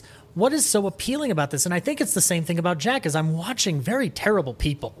is this? What is so appealing about this? And I think it's the same thing about Jack, is I'm watching very terrible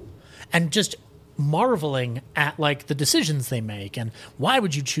people and just marveling at, like, the decisions they make, and why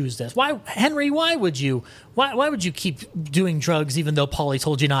would you choose this? Why, Henry? Why would you keep doing drugs even though Paulie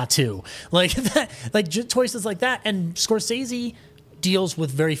told you not to? Like that, like choices like that. And Scorsese deals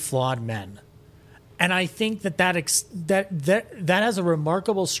with very flawed men, and I think that has a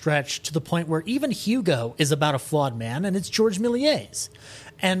remarkable stretch to the point where even Hugo is about a flawed man, and it's George Méliès.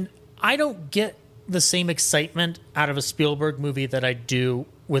 And I don't get the same excitement out of a Spielberg movie that I do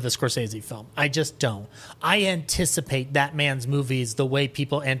with a Scorsese film. I just don't. I anticipate that man's movies the way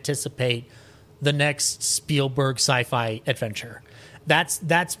people anticipate the next Spielberg sci-fi adventure. That's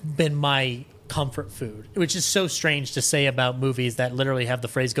been my comfort food, which is so strange to say about movies that literally have the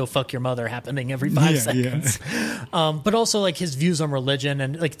phrase "go fuck your mother" happening every 5 seconds. Yeah. But also, like, his views on religion,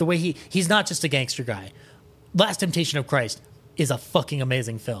 and like the way he's not just a gangster guy. Last Temptation of Christ is a fucking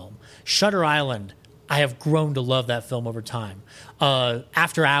amazing film. Shutter Island, I have grown to love that film over time.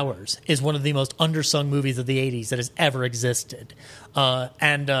 After Hours is one of the most undersung movies of the 80s that has ever existed.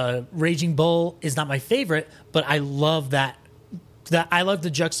 And Raging Bull is not my favorite, but I love that. I love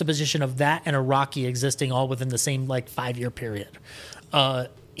the juxtaposition of that and Iraqi existing all within the same, like, 5-year period.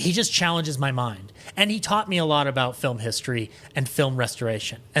 He just challenges my mind, and he taught me a lot about film history and film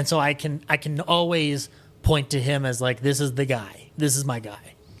restoration. And so I can always point to him as, like, this is the guy. This is my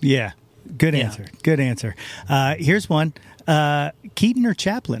guy. Yeah. Good answer. Yeah. Good answer. Here's one. Keaton or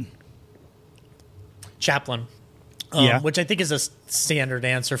Chaplin? Chaplin. Yeah. Which I think is a standard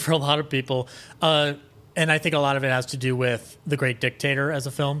answer for a lot of people. And I think a lot of it has to do with The Great Dictator as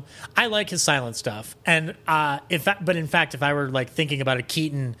a film. I like his silent stuff. And but in fact, if I were, like, thinking about it,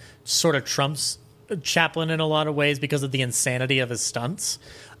 Keaton sort of trumps Chaplin in a lot of ways because of the insanity of his stunts.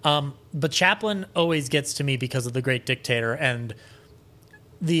 But Chaplin always gets to me because of The Great Dictator and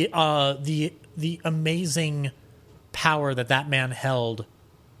the amazing power that man held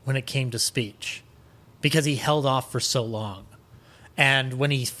when it came to speech, because he held off for so long. And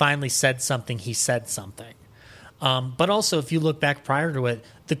when he finally said something, he said something. But also, if you look back prior to it,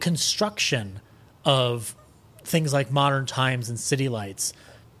 the construction of things like Modern Times and City Lights,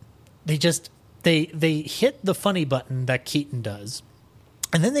 they hit the funny button that Keaton does,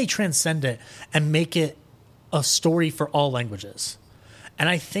 and then they transcend it and make it a story for all languages. And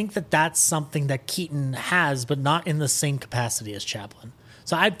I think that's something that Keaton has, but not in the same capacity as Chaplin.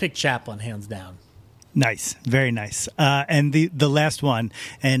 So I'd pick Chaplin, hands down. Nice. Very nice. And the last one,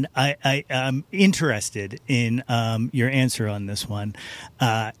 and I'm interested in your answer on this one.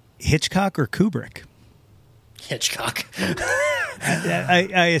 Hitchcock or Kubrick? Hitchcock.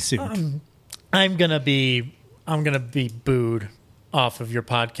 I assumed. I'm gonna be booed off of your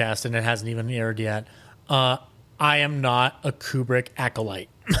podcast, and it hasn't even aired yet. I am not a Kubrick acolyte.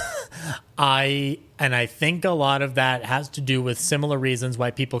 I think a lot of that has to do with similar reasons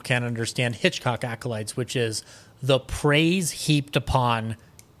why people can't understand Hitchcock acolytes, which is the praise heaped upon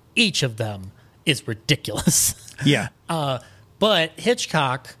each of them is ridiculous. Yeah. But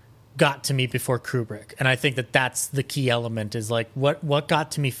Hitchcock got to me before Kubrick, and I think that that's the key element is like what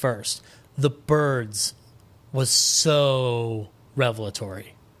got to me first. The Birds was so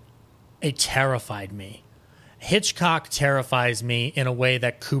revelatory. It terrified me. Hitchcock terrifies me in a way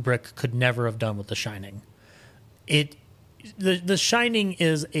that Kubrick could never have done with The Shining. The Shining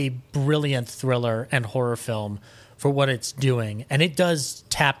is a brilliant thriller and horror film for what it's doing, and it does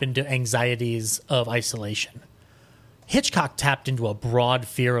tap into anxieties of isolation. Hitchcock tapped into a broad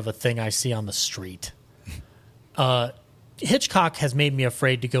fear of a thing I see on the street. Hitchcock has made me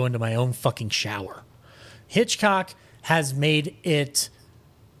afraid to go into my own fucking shower. Hitchcock has made it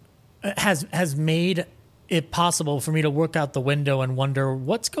possible for me to look out the window and wonder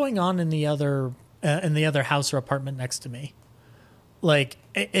what's going on in the other house or apartment next to me. Like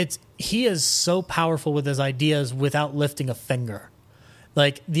he is so powerful with his ideas without lifting a finger.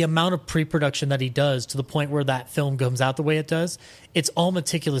 Like the amount of pre-production that he does to the point where that film comes out the way it does, it's all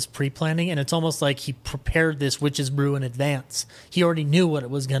meticulous pre-planning, and it's almost like he prepared this witch's brew in advance. He already knew what it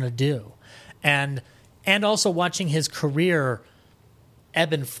was going to do. And also watching his career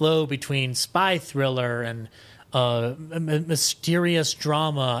ebb and flow between spy thriller and mysterious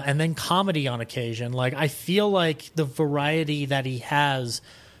drama and then comedy on occasion. Like I feel like the variety that he has,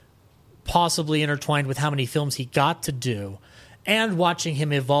 possibly intertwined with how many films he got to do, and watching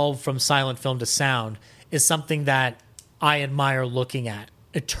him evolve from silent film to sound, is something that I admire looking at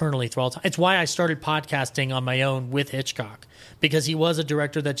eternally through all time. It's why I started podcasting on my own with Hitchcock, because he was a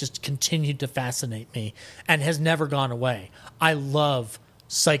director that just continued to fascinate me and has never gone away. I love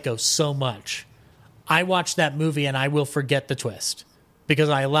Psycho so much. I watch that movie and I will forget the twist because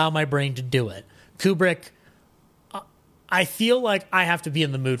I allow my brain to do it. Kubrick, I feel like I have to be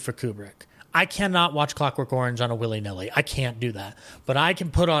in the mood for Kubrick. I cannot watch Clockwork Orange on a willy-nilly. I can't do that. But I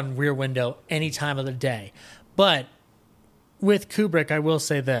can put on Rear Window any time of the day. But with Kubrick, I will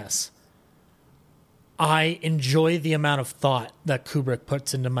say this. I enjoy the amount of thought that Kubrick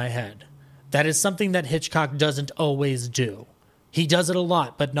puts into my head. That is something that Hitchcock doesn't always do. He does it a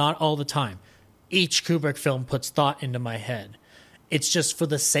lot, but not all the time. Each Kubrick film puts thought into my head. It's just for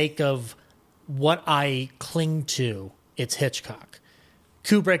the sake of what I cling to, it's Hitchcock.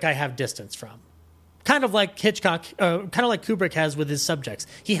 Kubrick I have distance from. Kind of like Kubrick has with his subjects.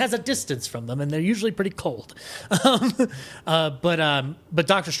 He has a distance from them, and they're usually pretty cold. But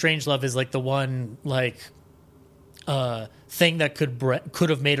Dr. Strangelove is like the one thing that could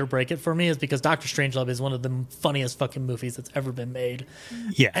have made or break it for me, is because Dr. Strangelove is one of the funniest fucking movies that's ever been made.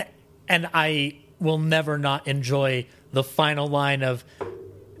 Yeah. And I will never not enjoy the final line of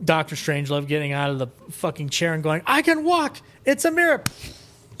Dr. Strangelove getting out of the fucking chair and going, "I can walk! It's a miracle!"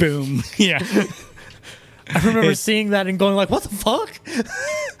 Boom. Yeah. I remember seeing that and going like, what the fuck?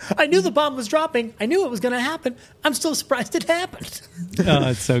 I knew the bomb was dropping. I knew it was going to happen. I'm still surprised it happened. Oh,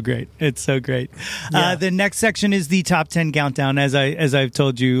 it's so great. It's so great. Yeah. The next section is the top 10 countdown. As I've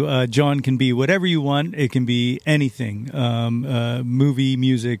told you, John can be whatever you want. It can be anything. Movie,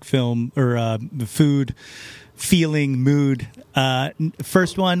 music, film, or food, feeling, mood.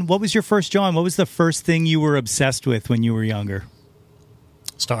 First one, what was your first, John? What was the first thing you were obsessed with when you were younger?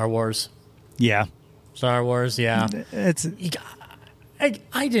 Star Wars. Yeah. Star Wars, yeah.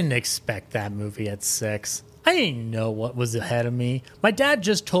 I didn't expect that movie at 6. I didn't know what was ahead of me. My dad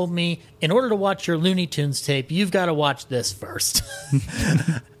just told me, in order to watch your Looney Tunes tape, you've got to watch this first.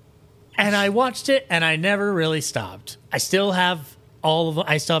 And I watched it, and I never really stopped. I still have all of them.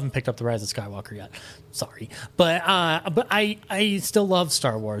 I still haven't picked up The Rise of Skywalker yet. Sorry. But I still love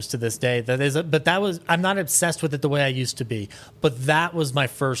Star Wars to this day. I'm not obsessed with it the way I used to be. But that was my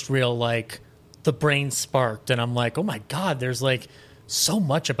first real, the brain sparked, and I'm like, oh my God, there's so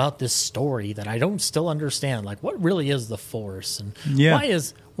much about this story that I don't still understand. Like, what really is the Force, and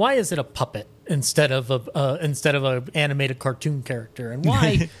why is it a puppet instead of a animated cartoon character, and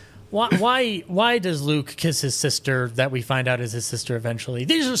why does Luke kiss his sister that we find out is his sister eventually?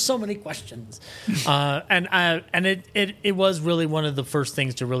 These are so many questions, and it was really one of the first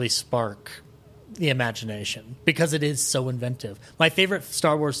things to really spark the imagination, because it is so inventive. My favorite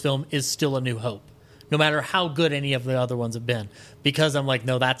Star Wars film is still A New Hope, no matter how good any of the other ones have been, because I'm like,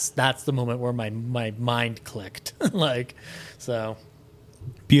 no, that's the moment where my mind clicked. So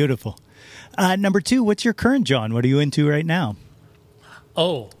beautiful. Number 2, what's your current John? What are you into right now?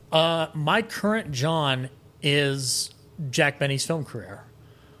 My current John is Jack Benny's film career.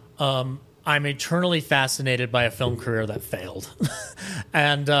 I'm eternally fascinated by a film career that failed.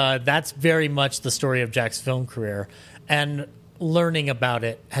 And that's very much the story of Jack's film career. And learning about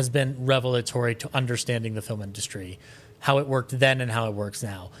it has been revelatory to understanding the film industry, how it worked then and how it works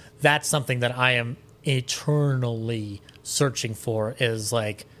now. That's something that I am eternally searching for, is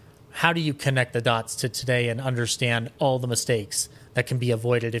like, how do you connect the dots to today and understand all the mistakes that can be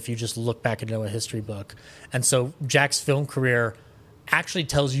avoided if you just look back into a history book? And so Jack's film career actually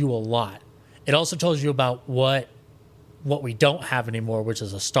tells you a lot. It also tells you about what we don't have anymore, which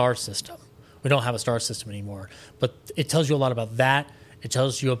is a star system. We don't have a star system anymore. But it tells you a lot about that. It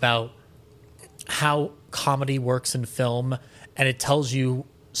tells you about how comedy works in film. And it tells you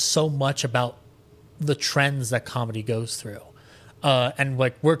so much about the trends that comedy goes through. And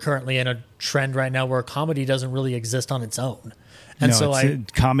like, we're currently in a trend right now where comedy doesn't really exist on its own. And it's a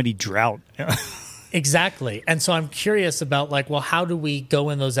comedy drought. Exactly. And so I'm curious about, like, well, how do we go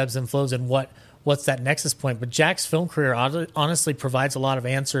in those ebbs and flows, and what's that nexus point? But Jack's film career honestly provides a lot of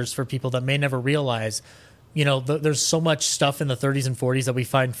answers for people that may never realize, there's so much stuff in the 30s and 40s that we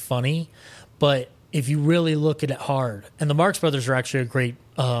find funny. But if you really look at it hard, and the Marx Brothers are actually a great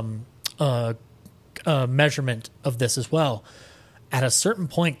measurement of this as well, at a certain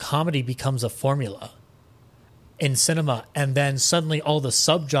point, comedy becomes a formula in cinema, and then suddenly all the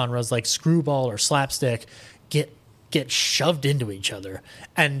subgenres like screwball or slapstick get shoved into each other,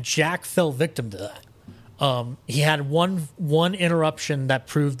 and Jack fell victim to that. He had one interruption that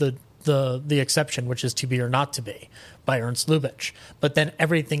proved the exception, which is To Be or Not to Be by Ernst Lubitsch, but then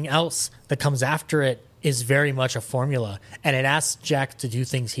everything else that comes after it is very much a formula, and it asks Jack to do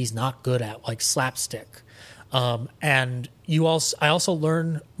things he's not good at, like slapstick. And I also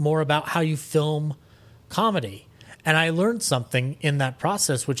learn more about how you film comedy. And I learned something in that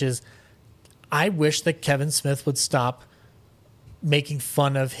process, which is, I wish that Kevin Smith would stop making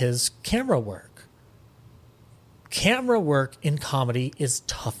fun of his camera work. Camera work in comedy is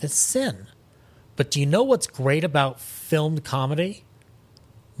tough as sin. But do you know what's great about filmed comedy?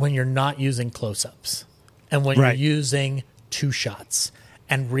 When you're not using close-ups, and when you're using two shots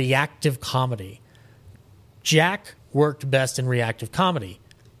and reactive comedy. Jack worked best in reactive comedy.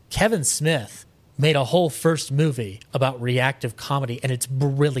 Kevin Smith made a whole first movie about reactive comedy, and it's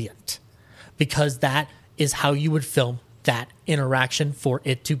brilliant, because that is how you would film that interaction for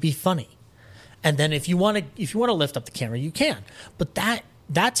it to be funny. And then if you want to lift up the camera, you can. But that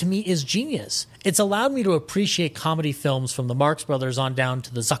to me is genius. It's allowed me to appreciate comedy films from the Marx Brothers on down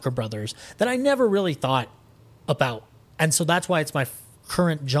to the Zucker Brothers that I never really thought about. And so that's why it's my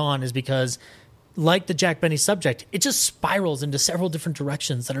current John, is because, like the Jack Benny subject, it just spirals into several different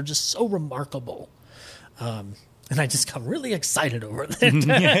directions that are just so remarkable. And I just got really excited over it.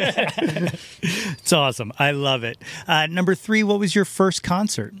 It's awesome. I love it. Number 3, what was your first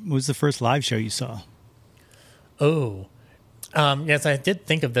concert? What was the first live show you saw? Yes, I did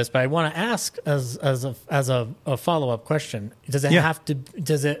think of this, but I want to ask as a follow-up question. Does it have to,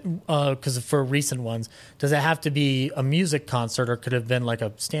 because for recent ones, does it have to be a music concert, or could it have been like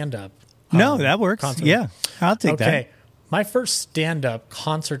a stand-up? No, that works. Concert? Yeah, I'll take that. Okay. My first stand-up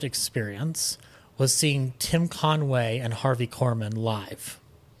concert experience was seeing Tim Conway and Harvey Korman live.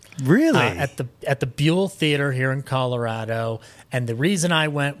 Really? At the Buell Theater here in Colorado. And the reason I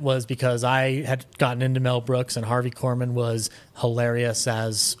went was because I had gotten into Mel Brooks, and Harvey Korman was hilarious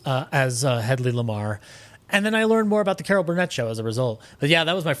as Hedley Lamar. And then I learned more about the Carol Burnett Show as a result. But yeah,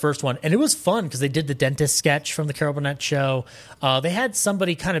 that was my first one. And it was fun because they did the dentist sketch from the Carol Burnett Show. They had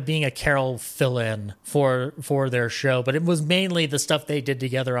somebody kind of being a Carol fill-in for their show, but it was mainly the stuff they did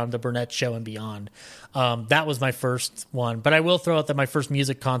together on the Burnett Show and beyond. That was my first one. But I will throw out that my first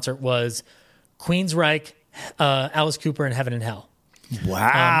music concert was Queensryche, Alice Cooper, and Heaven and Hell.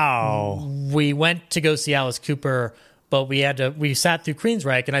 Wow. We went to go see Alice Cooper, but we sat through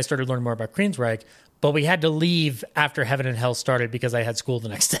Queensryche, and I started learning more about Queensryche. But we had to leave after Heaven and Hell started because I had school the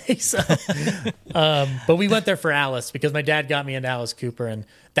next day. So, but we went there for Alice because my dad got me into Alice Cooper. And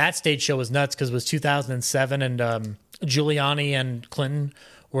that stage show was nuts because it was 2007, and Giuliani and Clinton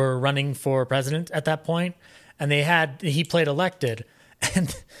were running for president at that point. And he played elected.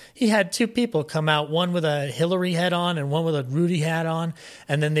 And he had two people come out, one with a Hillary hat on and one with a Rudy hat on.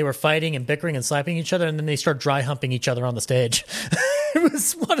 And then they were fighting and bickering and slapping each other. And then they start dry humping each other on the stage. It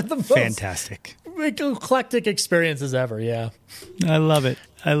was one of the most fantastic, eclectic experiences ever. Yeah. I love it.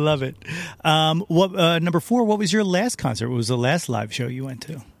 Number 4, what was your last concert? What was the last live show you went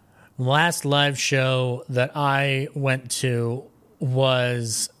to? Last live show that I went to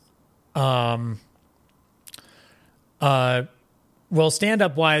was Well,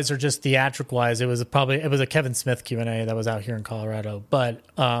 stand-up wise or just theatric wise, it was a Kevin Smith Q&A that was out here in Colorado. But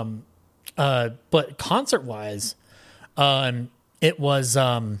concert wise, it was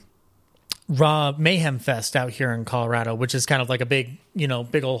Raw Mayhem Fest out here in Colorado, which is kind of like a big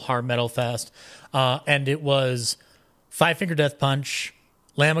old hard metal fest. And it was Five Finger Death Punch,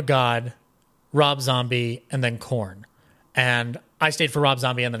 Lamb of God, Rob Zombie, and then Korn. And I stayed for Rob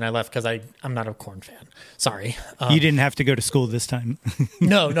Zombie and then I left because I'm not a Korn fan. Sorry. You didn't have to go to school this time.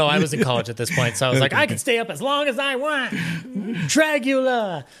 No, I was in college at this point. So I was like, I can stay up as long as I want.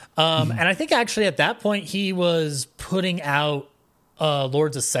 Dragula. And I think actually at that point he was putting out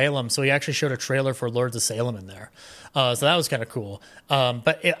Lords of Salem. So he actually showed a trailer for Lords of Salem in there. So that was kind of cool.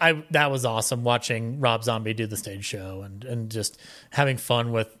 But that was awesome watching Rob Zombie do the stage show and just having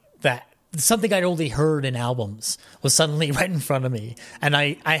fun with that. Something I'd only heard in albums was suddenly right in front of me. And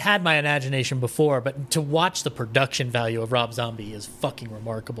I had my imagination before, but to watch the production value of Rob Zombie is fucking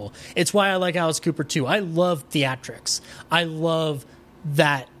remarkable. It's why I like Alice Cooper too. I love theatrics. I love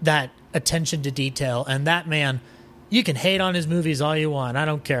that attention to detail. And that man, you can hate on his movies all you want. I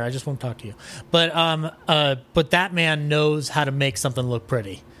don't care. I just won't talk to you. But that man knows how to make something look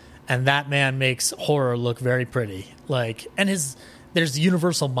pretty. And that man makes horror look very pretty. There's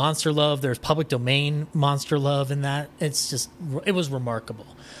universal monster love. There's public domain monster love in that. It was remarkable.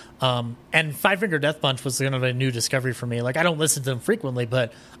 And Five Finger Death Punch was kind of a new discovery for me. Like, I don't listen to them frequently,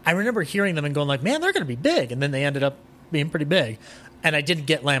 but I remember hearing them and going like, man, they're going to be big. And then they ended up being pretty big. And I didn't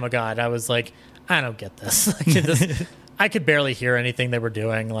get Lamb of God. I was like, I don't get this. I could barely hear anything they were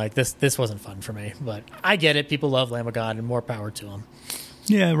doing. Like, this wasn't fun for me. But I get it. People love Lamb of God, and more power to them.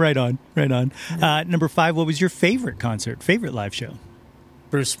 Yeah, right on. Number 5, what was your favorite live show?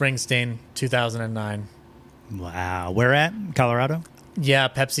 Bruce Springsteen, 2009. Wow. Where at? Colorado? Yeah,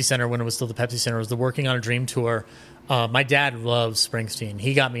 Pepsi Center, when it was still the Pepsi Center. It was the Working on a Dream tour. My dad loves Springsteen.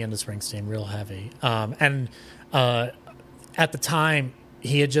 He got me into Springsteen real heavy. And at the time,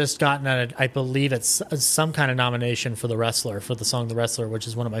 he had just gotten, I believe it's some kind of nomination for the song The Wrestler, which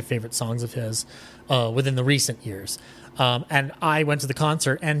is one of my favorite songs of his within the recent years. And I went to the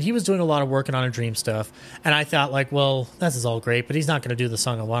concert, and he was doing a lot of Working on a Dream stuff. And I thought, like, well, this is all great, but he's not going to do the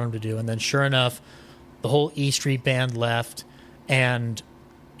song I want him to do. And then sure enough, the whole E Street Band left, and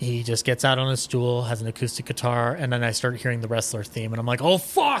he just gets out on a stool, has an acoustic guitar, and then I started hearing the Wrestler theme, and I'm like, oh,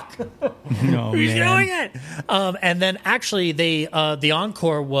 fuck! No, He's man. doing it! And then actually, the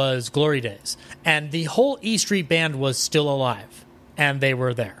encore was Glory Days, and the whole E Street Band was still alive, and they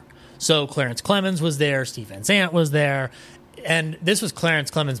were there. So Clarence Clemens was there, Steve Van Zandt was there, and this was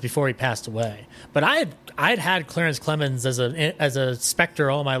Clarence Clemens before he passed away. But I'd had Clarence Clemens as a specter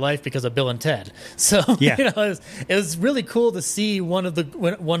all my life because of Bill and Ted. So yeah. It was really cool to see one of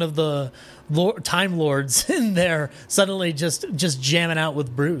the Time Lords in there suddenly just jamming out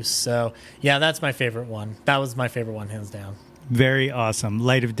with Bruce. So yeah, that's my favorite one. That was my favorite one, hands down. Very awesome.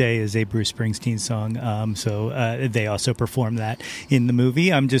 Light of Day is a Bruce Springsteen song, so they also perform that in the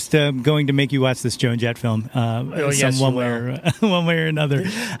movie. I'm just going to make you watch this Joan Jett film one way or another.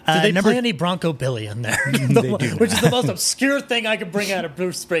 Did they play any Bronco Billy in there? Which is the most obscure thing I could bring out of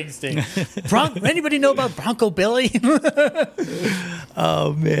Bruce Springsteen. Anybody know about Bronco Billy?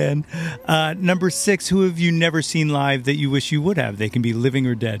 Oh, man. Number 6, who have you never seen live that you wish you would have? They can be living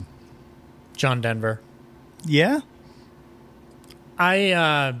or dead. John Denver. Yeah?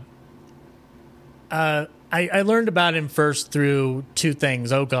 I learned about him first through two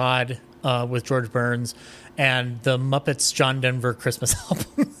things. Oh God, with George Burns, and the Muppets John Denver Christmas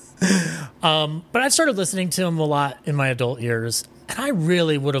album. But I started listening to him a lot in my adult years, and I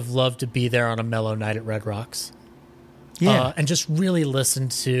really would have loved to be there on a mellow night at Red Rocks. Yeah. And just really listen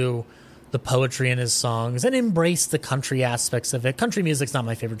to the poetry in his songs and embrace the country aspects of it. Country music's not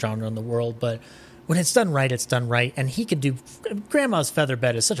my favorite genre in the world, but when it's done right, it's done right. And he could do Grandma's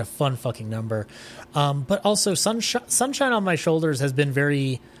Featherbed is such a fun fucking number. But also Sunshine on My Shoulders has been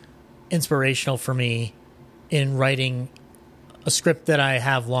very inspirational for me in writing a script that I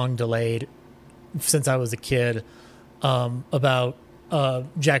have long delayed since I was a kid about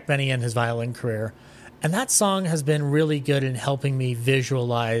Jack Benny and his violin career. And that song has been really good in helping me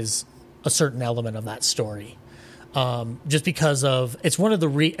visualize a certain element of that story. Just because of it's one of the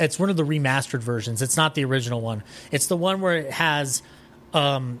remastered versions. It's not the original one. It's the one where it has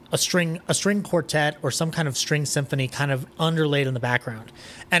a string quartet or some kind of string symphony kind of underlaid in the background,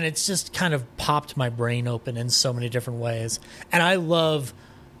 and it's just kind of popped my brain open in so many different ways. And I love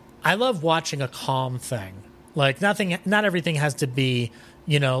watching a calm thing. Like not everything has to be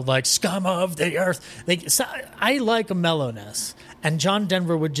like scum of the earth. I like a mellowness. and John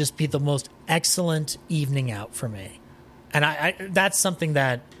Denver would just be the most excellent evening out for me. And I that's something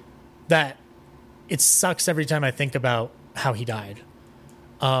that it sucks every time I think about how he died,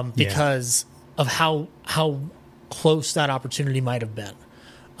 because of how close that opportunity might have been.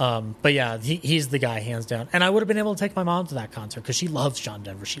 But yeah, he's the guy, hands down. And I would have been able to take my mom to that concert because she loves John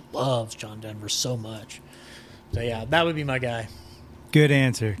Denver. She loves John Denver so much. So yeah, that would be my guy. Good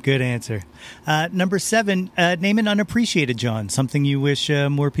answer. Good answer. Number 7, name an unappreciated John, something you wish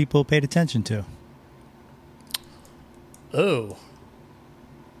more people paid attention to. Oh.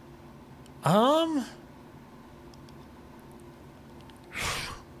 An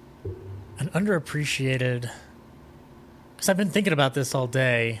underappreciated, because I've been thinking about this all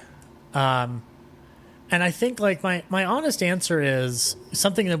day. And I think like my honest answer is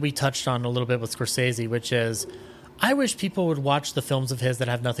something that we touched on a little bit with Scorsese, which is I wish people would watch the films of his that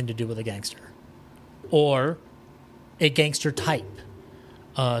have nothing to do with a gangster or a gangster type.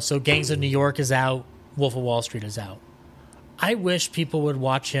 So Gangs of New York is out. Wolf of Wall Street is out. I wish people would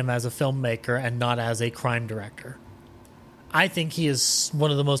watch him as a filmmaker and not as a crime director. I think he is one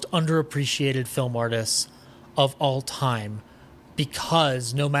of the most underappreciated film artists of all time,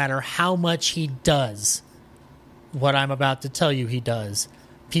 because no matter how much he does what I'm about to tell you he does,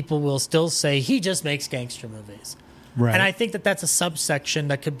 people will still say he just makes gangster movies. Right. And I think that that's a subsection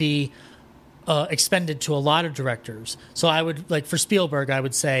that could be expended to a lot of directors. So I would, like for Spielberg, I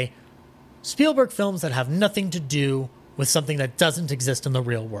would say Spielberg films that have nothing to do with something that doesn't exist in the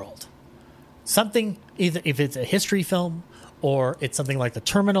real world. Something, either if it's a history film or it's something like The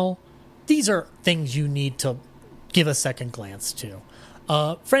Terminal, these are things you need to give a second glance to.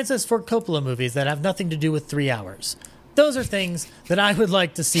 Francis Ford Coppola movies that have nothing to do with 3 hours. Those are things that I would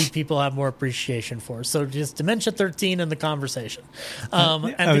like to see people have more appreciation for. So just Dementia 13 in the conversation.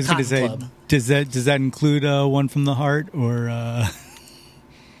 And I was going to say, Club. does that include One from the Heart or?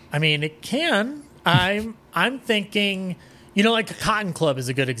 I mean, it can. I'm thinking, you know, like Cotton Club is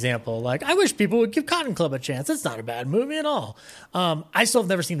a good example. Like, I wish people would give Cotton Club a chance. It's not a bad movie at all. I still have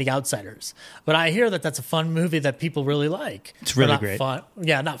never seen The Outsiders, but I hear that that's a fun movie that people really like. It's really not great. Fun.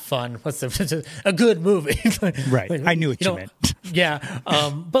 Yeah, not fun. A good movie. Right. Like, I knew what you meant. Yeah.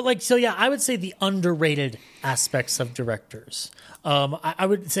 But like, so yeah, I would say the underrated aspects of directors. I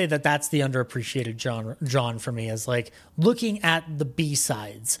would say that that's the underappreciated genre for me, is like looking at the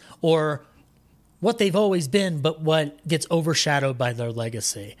B-sides or what they've always been, but what gets overshadowed by their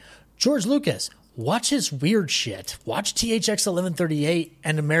legacy. George Lucas, watch his weird shit. Watch THX 1138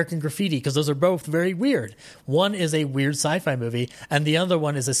 and American Graffiti, because those are both very weird. One is a weird sci-fi movie, and the other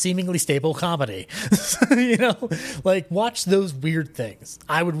one is a seemingly stable comedy. You know, like, watch those weird things.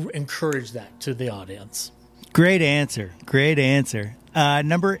 I would encourage that to the audience. Great answer. Great answer.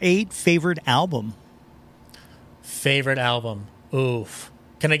 Number 8, favorite album. Favorite album. Oof.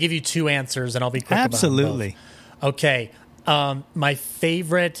 Can I give you 2 answers and I'll be quick Absolutely. about both? Okay. My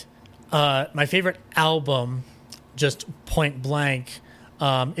favorite album, just point blank,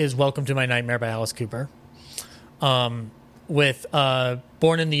 is Welcome to My Nightmare by Alice Cooper. With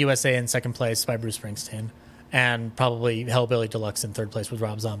Born in the USA in second place by Bruce Springsteen, and probably Hellbilly Deluxe in third place with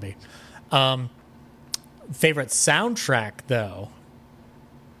Rob Zombie. Favorite soundtrack, though,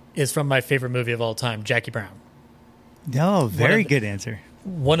 is from my favorite movie of all time, Jackie Brown. Oh, very good answer.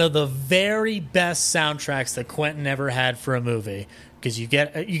 One of the very best soundtracks that Quentin ever had for a movie, because you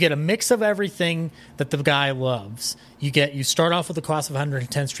get a mix of everything that the guy loves. You start off with The Cross of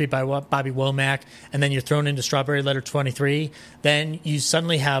 110th Street by Bobby Womack, and then you're thrown into Strawberry Letter 23. Then you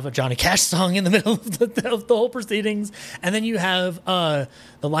suddenly have a Johnny Cash song in the middle of the whole proceedings, and then you have The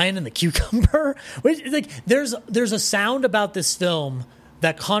Lion and the Cucumber. Which, like, there's a sound about this film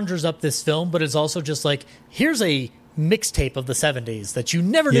that conjures up this film, but it's also just like, here's a mixtape of the 70s that you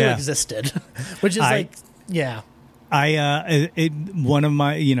never knew existed, which is one of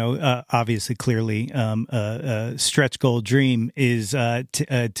my, obviously, clearly, stretch goal dream is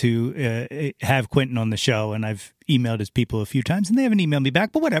to have Quentin on the show, and I've emailed his people a few times, and they haven't emailed me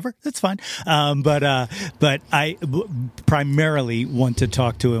back, but whatever, that's fine. But I primarily want to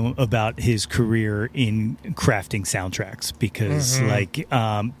talk to him about his career in crafting soundtracks, because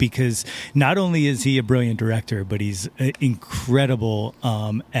because not only is he a brilliant director, but he's incredible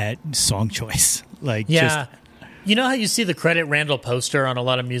at song choice. You know how you see the credit Randall Poster on a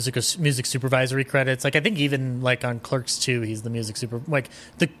lot of music supervisory credits? Like, I think even like on Clerks 2, he's the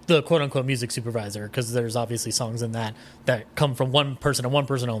the quote unquote music supervisor, because there's obviously songs in that come from one person and one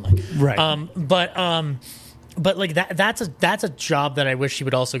person only. Right. But like that's a job that I wish he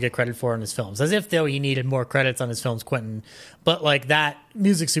would also get credit for in his films. As if though he needed more credits on his films, Quentin. But like that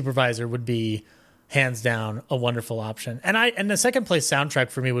music supervisor would be hands down a wonderful option. And the second place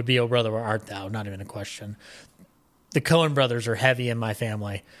soundtrack for me would be "Oh Brother, Where Art Thou?" Not even a question. The Coen brothers are heavy in my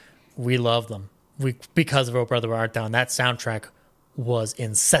family. We love them. Because of "Oh Brother, Where Art Thou?" And that soundtrack was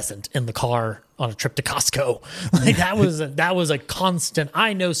incessant in the car on a trip to Costco. Like that was a constant.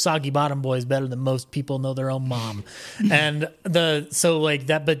 I know Soggy Bottom Boys better than most people know their own mom. And but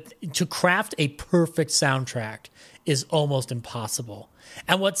to craft a perfect soundtrack is almost impossible.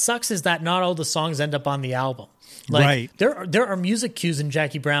 And what sucks is that not all the songs end up on the album. Like, right. There are music cues in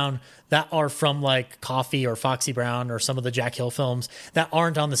Jackie Brown that are from like Coffee or Foxy Brown or some of the Jack Hill films that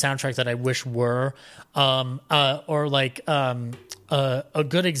aren't on the soundtrack that I wish were. A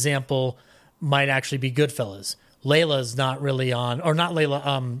good example might actually be Goodfellas. Layla's not really on, or not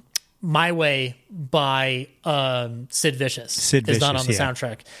Layla. My Way by Sid Vicious is not on the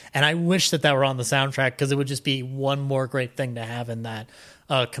soundtrack, and I wish that were on the soundtrack because it would just be one more great thing to have in that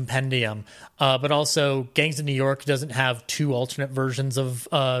compendium. But also, Gangs of New York doesn't have two alternate versions of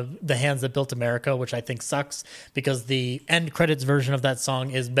The Hands That Built America, which I think sucks because the end credits version of that song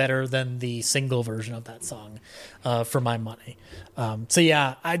is better than the single version of that song, for my money. So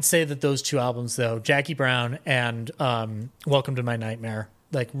yeah, I'd say that those two albums, though, Jackie Brown and Welcome to My Nightmare,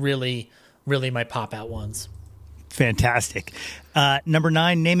 like really my pop out ones. Fantastic. Number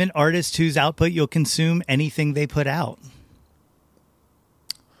 9, name an artist whose output you'll consume anything they put out.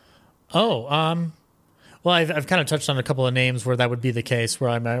 Well, I've kind of touched on a couple of names where that would be the case, where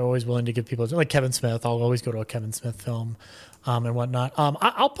I'm always willing to give people, like Kevin Smith. I'll always go to a Kevin Smith film and whatnot.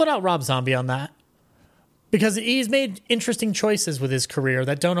 I'll put out Rob Zombie on that because he's made interesting choices with his career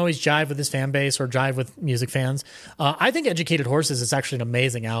that don't always jive with his fan base or jive with music fans. I think Educated Horses is actually an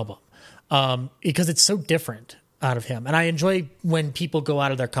amazing album because it's so different out of him. And I enjoy when people go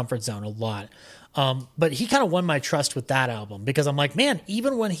out of their comfort zone a lot. But he kind of won my trust with that album because I'm like, man,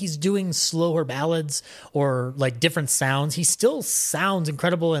 even when he's doing slower ballads or like different sounds, he still sounds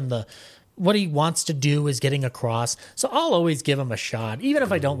incredible, and what he wants to do is getting across. So I'll always give him a shot, even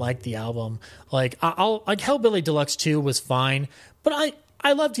if I don't like the album. Like like Hellbilly Deluxe 2 was fine, but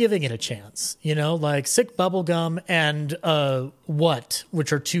I loved giving it a chance, like Sick Bubblegum and What,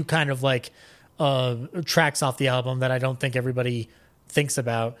 which are two kind of like tracks off the album that I don't think everybody thinks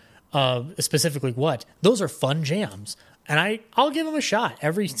about. Specifically What, those are fun jams, and I'll give him a shot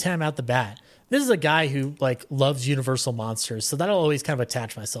every time out the bat. This is a guy who like loves Universal Monsters, so that'll always kind of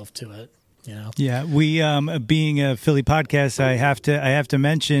attach myself to it. Yeah, we being a Philly podcast, I have to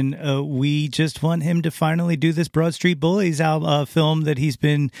mention we just want him to finally do this Broad Street Bullies film that he's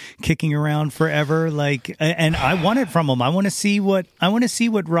been kicking around forever. Like, and I want it from him. I want to see what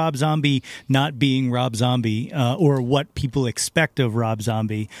Rob Zombie not being Rob Zombie or what people expect of Rob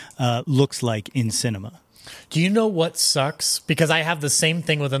Zombie looks like in cinema. Do you know what sucks? Because I have the same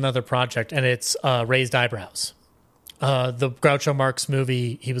thing with another project, and it's Raised Eyebrows. The Groucho Marx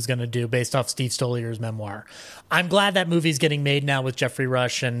movie he was going to do based off Steve Stollier's memoir. I'm glad that movie's getting made now with Jeffrey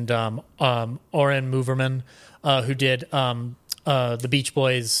Rush and Oren Moverman, who did the Beach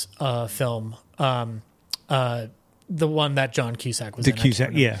Boys film, the one that John Cusack was in. The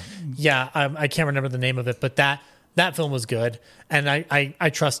Cusack, yeah. Yeah, I can't remember the name of it, but that film was good, and I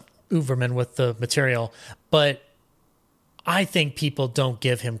trust Uverman with the material, but I think people don't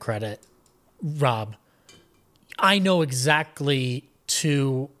give him credit, Rob. I know exactly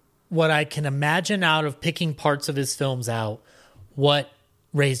to what I can imagine out of picking parts of his films out, what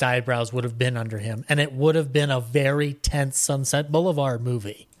Raised Eyebrows would have been under him. And it would have been a very tense Sunset Boulevard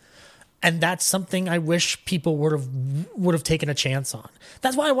movie. And that's something I wish people would have taken a chance on.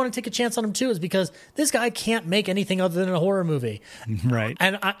 That's why I want to take a chance on him too, is because this guy can't make anything other than a horror movie. Right.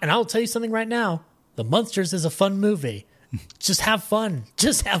 And I'll tell you something right now. The Munsters is a fun movie. Just have fun.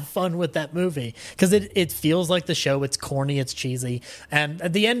 Just have fun with that movie. Because it feels like the show. It's corny. It's cheesy. And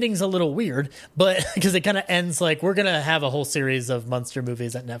the ending's a little weird, but because it kind of ends like we're going to have a whole series of Munster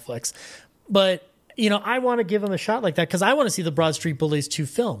movies at Netflix. But, I want to give him a shot like that because I want to see the Broad Street Bullies 2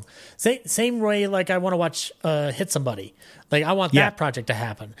 film. Same way like I want to watch Hit Somebody. Like I want that project to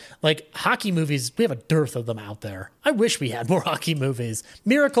happen. Like hockey movies, we have a dearth of them out there. I wish we had more hockey movies.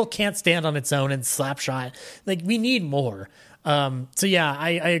 Miracle can't stand on its own, and Slapshot. Like we need more. So yeah, I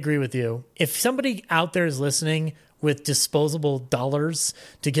agree with you. If somebody out there is listening with disposable dollars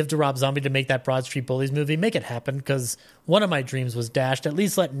to give to Rob Zombie to make that Broad Street Bullies movie, make it happen, because one of my dreams was dashed. At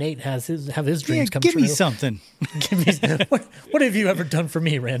least let Nate have his dreams come true. Give me something. What have you ever done for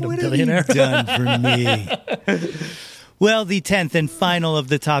me, random billionaire? What have you done for me? Well, the 10th and final of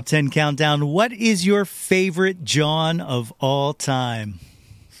the Top 10 Countdown. What is your favorite John of all time?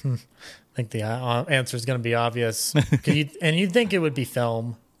 I think the answer is going to be obvious. You'd think it would be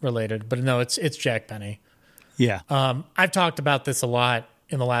film. related, but no, it's Jack Benny. Yeah. I've talked about this a lot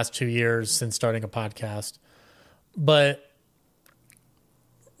in the last 2 years since starting a podcast, but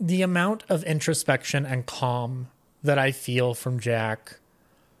the amount of introspection and calm that I feel from Jack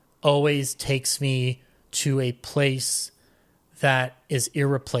always takes me to a place that is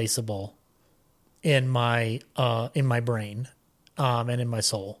irreplaceable in my brain and in my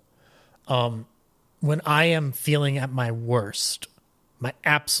soul. When I am feeling at my worst, my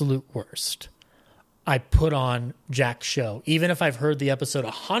absolute worst, I put on Jack's show. Even if I've heard the episode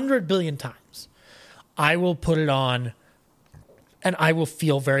 100 billion times, I will put it on and I will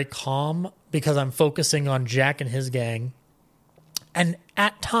feel very calm because I'm focusing on Jack and his gang. And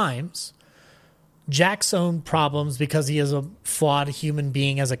at times, Jack's own problems, because he is a flawed human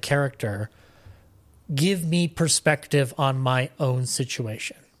being as a character, give me perspective on my own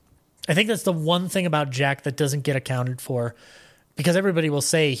situation. I think that's the one thing about Jack that doesn't get accounted for, because everybody will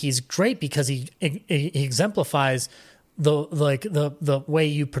say he's great because he exemplifies the way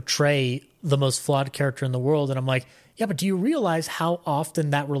you portray the most flawed character in the world. And I'm like, yeah, but do you realize how often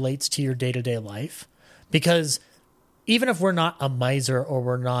that relates to your day-to-day life? Because even if we're not a miser, or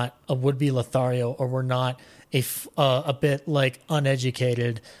we're not a would-be Lothario, or we're not a bit like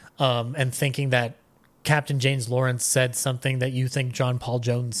uneducated and thinking that Captain James Lawrence said something that you think John Paul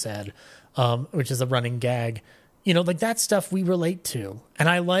Jones said, which is a running gag, like that stuff we relate to. And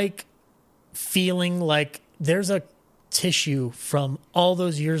I like feeling like there's a tissue from all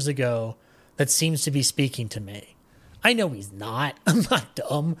those years ago that seems to be speaking to me. I know he's not. I'm not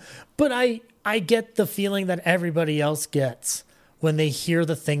dumb. But I get the feeling that everybody else gets when they hear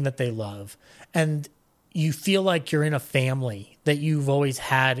the thing that they love. And you feel like you're in a family that you've always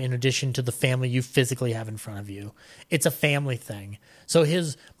had in addition to the family you physically have in front of you. It's a family thing. So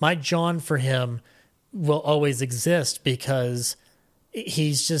my John for him will always exist because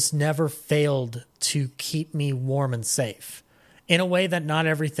he's just never failed to keep me warm and safe in a way that not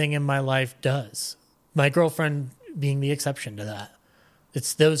everything in my life does. My girlfriend being the exception to that.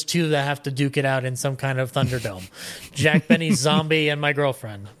 It's those two that have to duke it out in some kind of Thunderdome. Jack Benny's zombie and my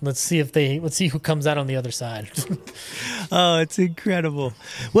girlfriend. Let's see who comes out on the other side. Oh, it's incredible.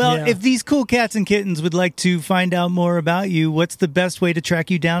 Well, Yeah. if these cool cats and kittens would like to find out more about you, what's the best way to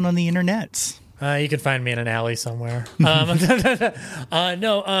track you down on the internets? You can find me in an alley somewhere. Head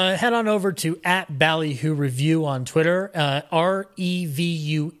on over to @Ballyhoo Review on Twitter,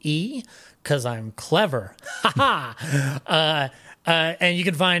 REVUE, because I'm clever. And you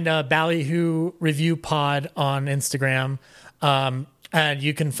can find Ballyhoo Review Pod on Instagram. And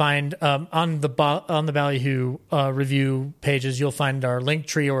you can find on the Ballyhoo review pages, you'll find our link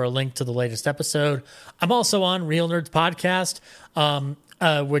tree or a link to the latest episode. I'm also on Real Nerds Podcast,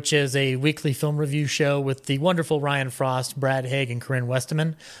 which is a weekly film review show with the wonderful Ryan Frost, Brad Haig, and Corinne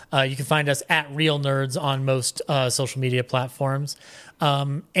Westerman. You can find us at Real Nerds on most social media platforms.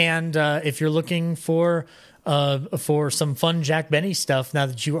 And if you're looking for some fun Jack Benny stuff, now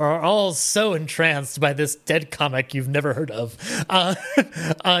that you are all so entranced by this dead comic you've never heard of,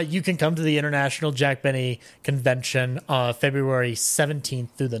 you can come to the International Jack Benny Convention February 17th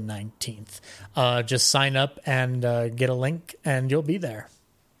through the 19th. Just sign up and get a link, and you'll be there.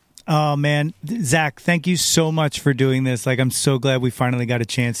 Oh man, Zach, thank you so much for doing this. Like, I'm so glad we finally got a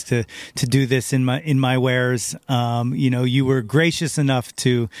chance to do this in my wares. You were gracious enough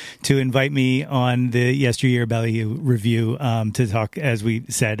to invite me on the Yesteryear Ballyhoo review to talk, as we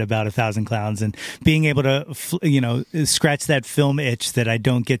said, about 1,000 Clowns, and being able to scratch that film itch that I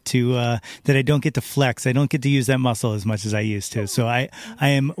don't get to flex. I don't get to use that muscle as much as I used to. So I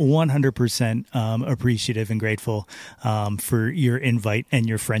am 100% appreciative and grateful for your invite and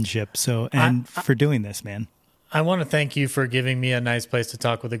your friendship. So, for doing this, man. I want to thank you for giving me a nice place to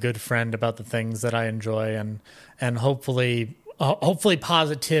talk with a good friend about the things that I enjoy, and hopefully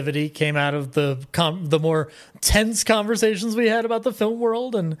positivity came out of the more tense conversations we had about the film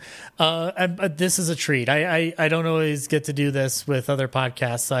world. And this is a treat. I don't always get to do this with other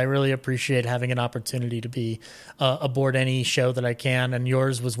podcasts. So I really appreciate having an opportunity to be aboard any show that I can. And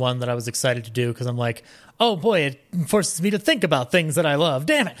yours was one that I was excited to do because I'm like, oh boy, it forces me to think about things that I love.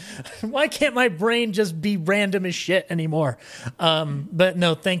 Damn it. Why can't my brain just be random as shit anymore? But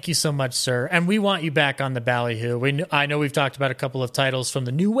no, thank you so much, sir. And we want you back on the Ballyhoo. I know we've talked about a couple of titles from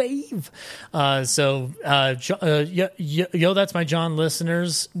the new wave. That's my John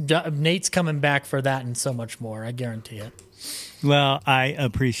listeners. Nate's coming back for that and so much more. I guarantee it. Well, I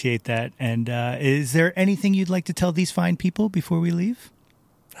appreciate that. And is there anything you'd like to tell these fine people before we leave?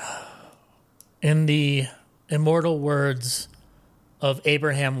 In the immortal words of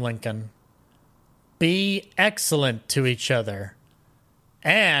Abraham Lincoln, be excellent to each other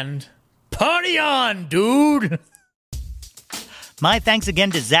And party on, dude! My thanks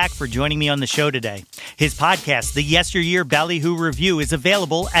again to Zach for joining me on the show today. His podcast, The Yesteryear Ballyhoo Review, is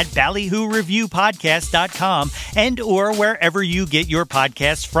available at ballyhooreviewpodcast.com and or wherever you get your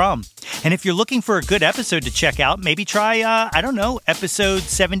podcasts from. And if you're looking for a good episode to check out, maybe try, episode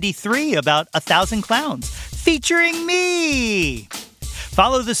 73 about 1,000 clowns, featuring me.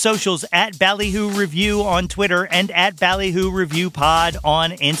 Follow the socials at Ballyhoo Review on Twitter and at Ballyhoo Review Pod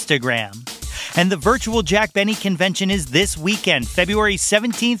on Instagram. And the virtual Jack Benny convention is this weekend, February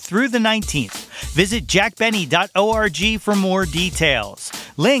 17th through the 19th. Visit jackbenny.org for more details.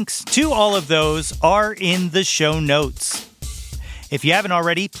 Links to all of those are in the show notes. If you haven't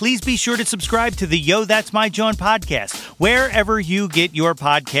already, please be sure to subscribe to the Yo, That's My John podcast, wherever you get your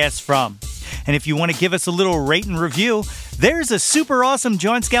podcasts from. And if you want to give us a little rate and review, there's a super awesome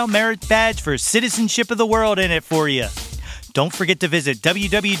John Scout Merit Badge for Citizenship of the World in it for you. Don't forget to visit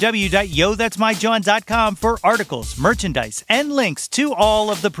www.yothat'smyjohn.com for articles, merchandise, and links to all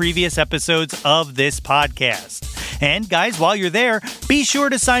of the previous episodes of this podcast. And guys, while you're there, be sure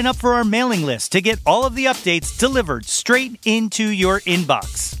to sign up for our mailing list to get all of the updates delivered straight into your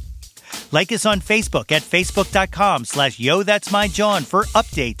inbox. Like us on Facebook at facebook.com/YoThat'sMyJohn for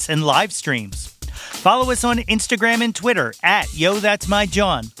updates and live streams. Follow us on Instagram and Twitter at Yo That's My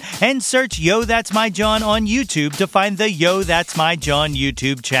John, and search Yo That's My John on YouTube to find the Yo That's My John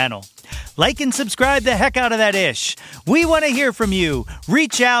YouTube channel. Like and subscribe the heck out of that ish. We want to hear from you.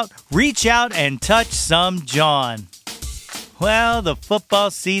 Reach out, and touch some John. Well, the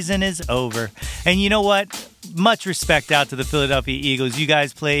football season is over. And you know what? Much respect out to the Philadelphia Eagles. You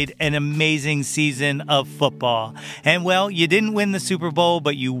guys played an amazing season of football. And well, you didn't win the Super Bowl,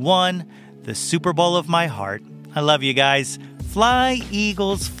 but you won the Super Bowl of my heart. I love you guys. Fly,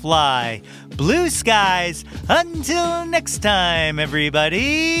 Eagles, fly. Blue skies. Until next time,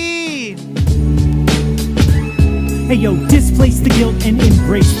 everybody. Hey yo, displace the guilt and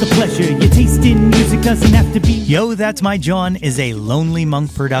embrace the pleasure. Your taste in music doesn't have to be. Yo, That's My John is a Lonely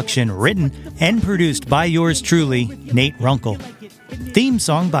Monk production, written and produced by yours truly, Nate Runkle. Theme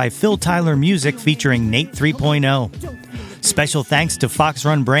song by Phil Tyler Music featuring Nate 3.0. Special thanks to Fox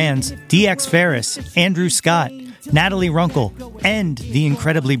Run Brands, DX Ferris, Andrew Scott, Natalie Runkle, and the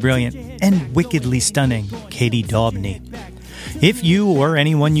incredibly brilliant and wickedly stunning Katie Daubney. If you or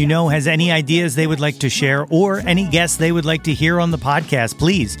anyone you know has any ideas they would like to share or any guests they would like to hear on the podcast,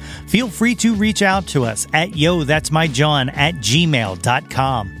 please feel free to reach out to us at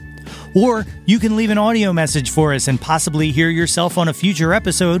yothat'smyjohn@gmail.com. Or you can leave an audio message for us and possibly hear yourself on a future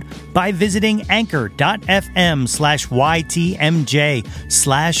episode by visiting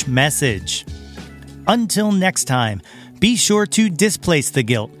anchor.fm/ytmj/message. Until next time, be sure to displace the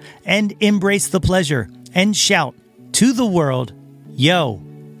guilt and embrace the pleasure and shout to the world, Yo,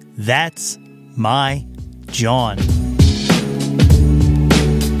 that's my John.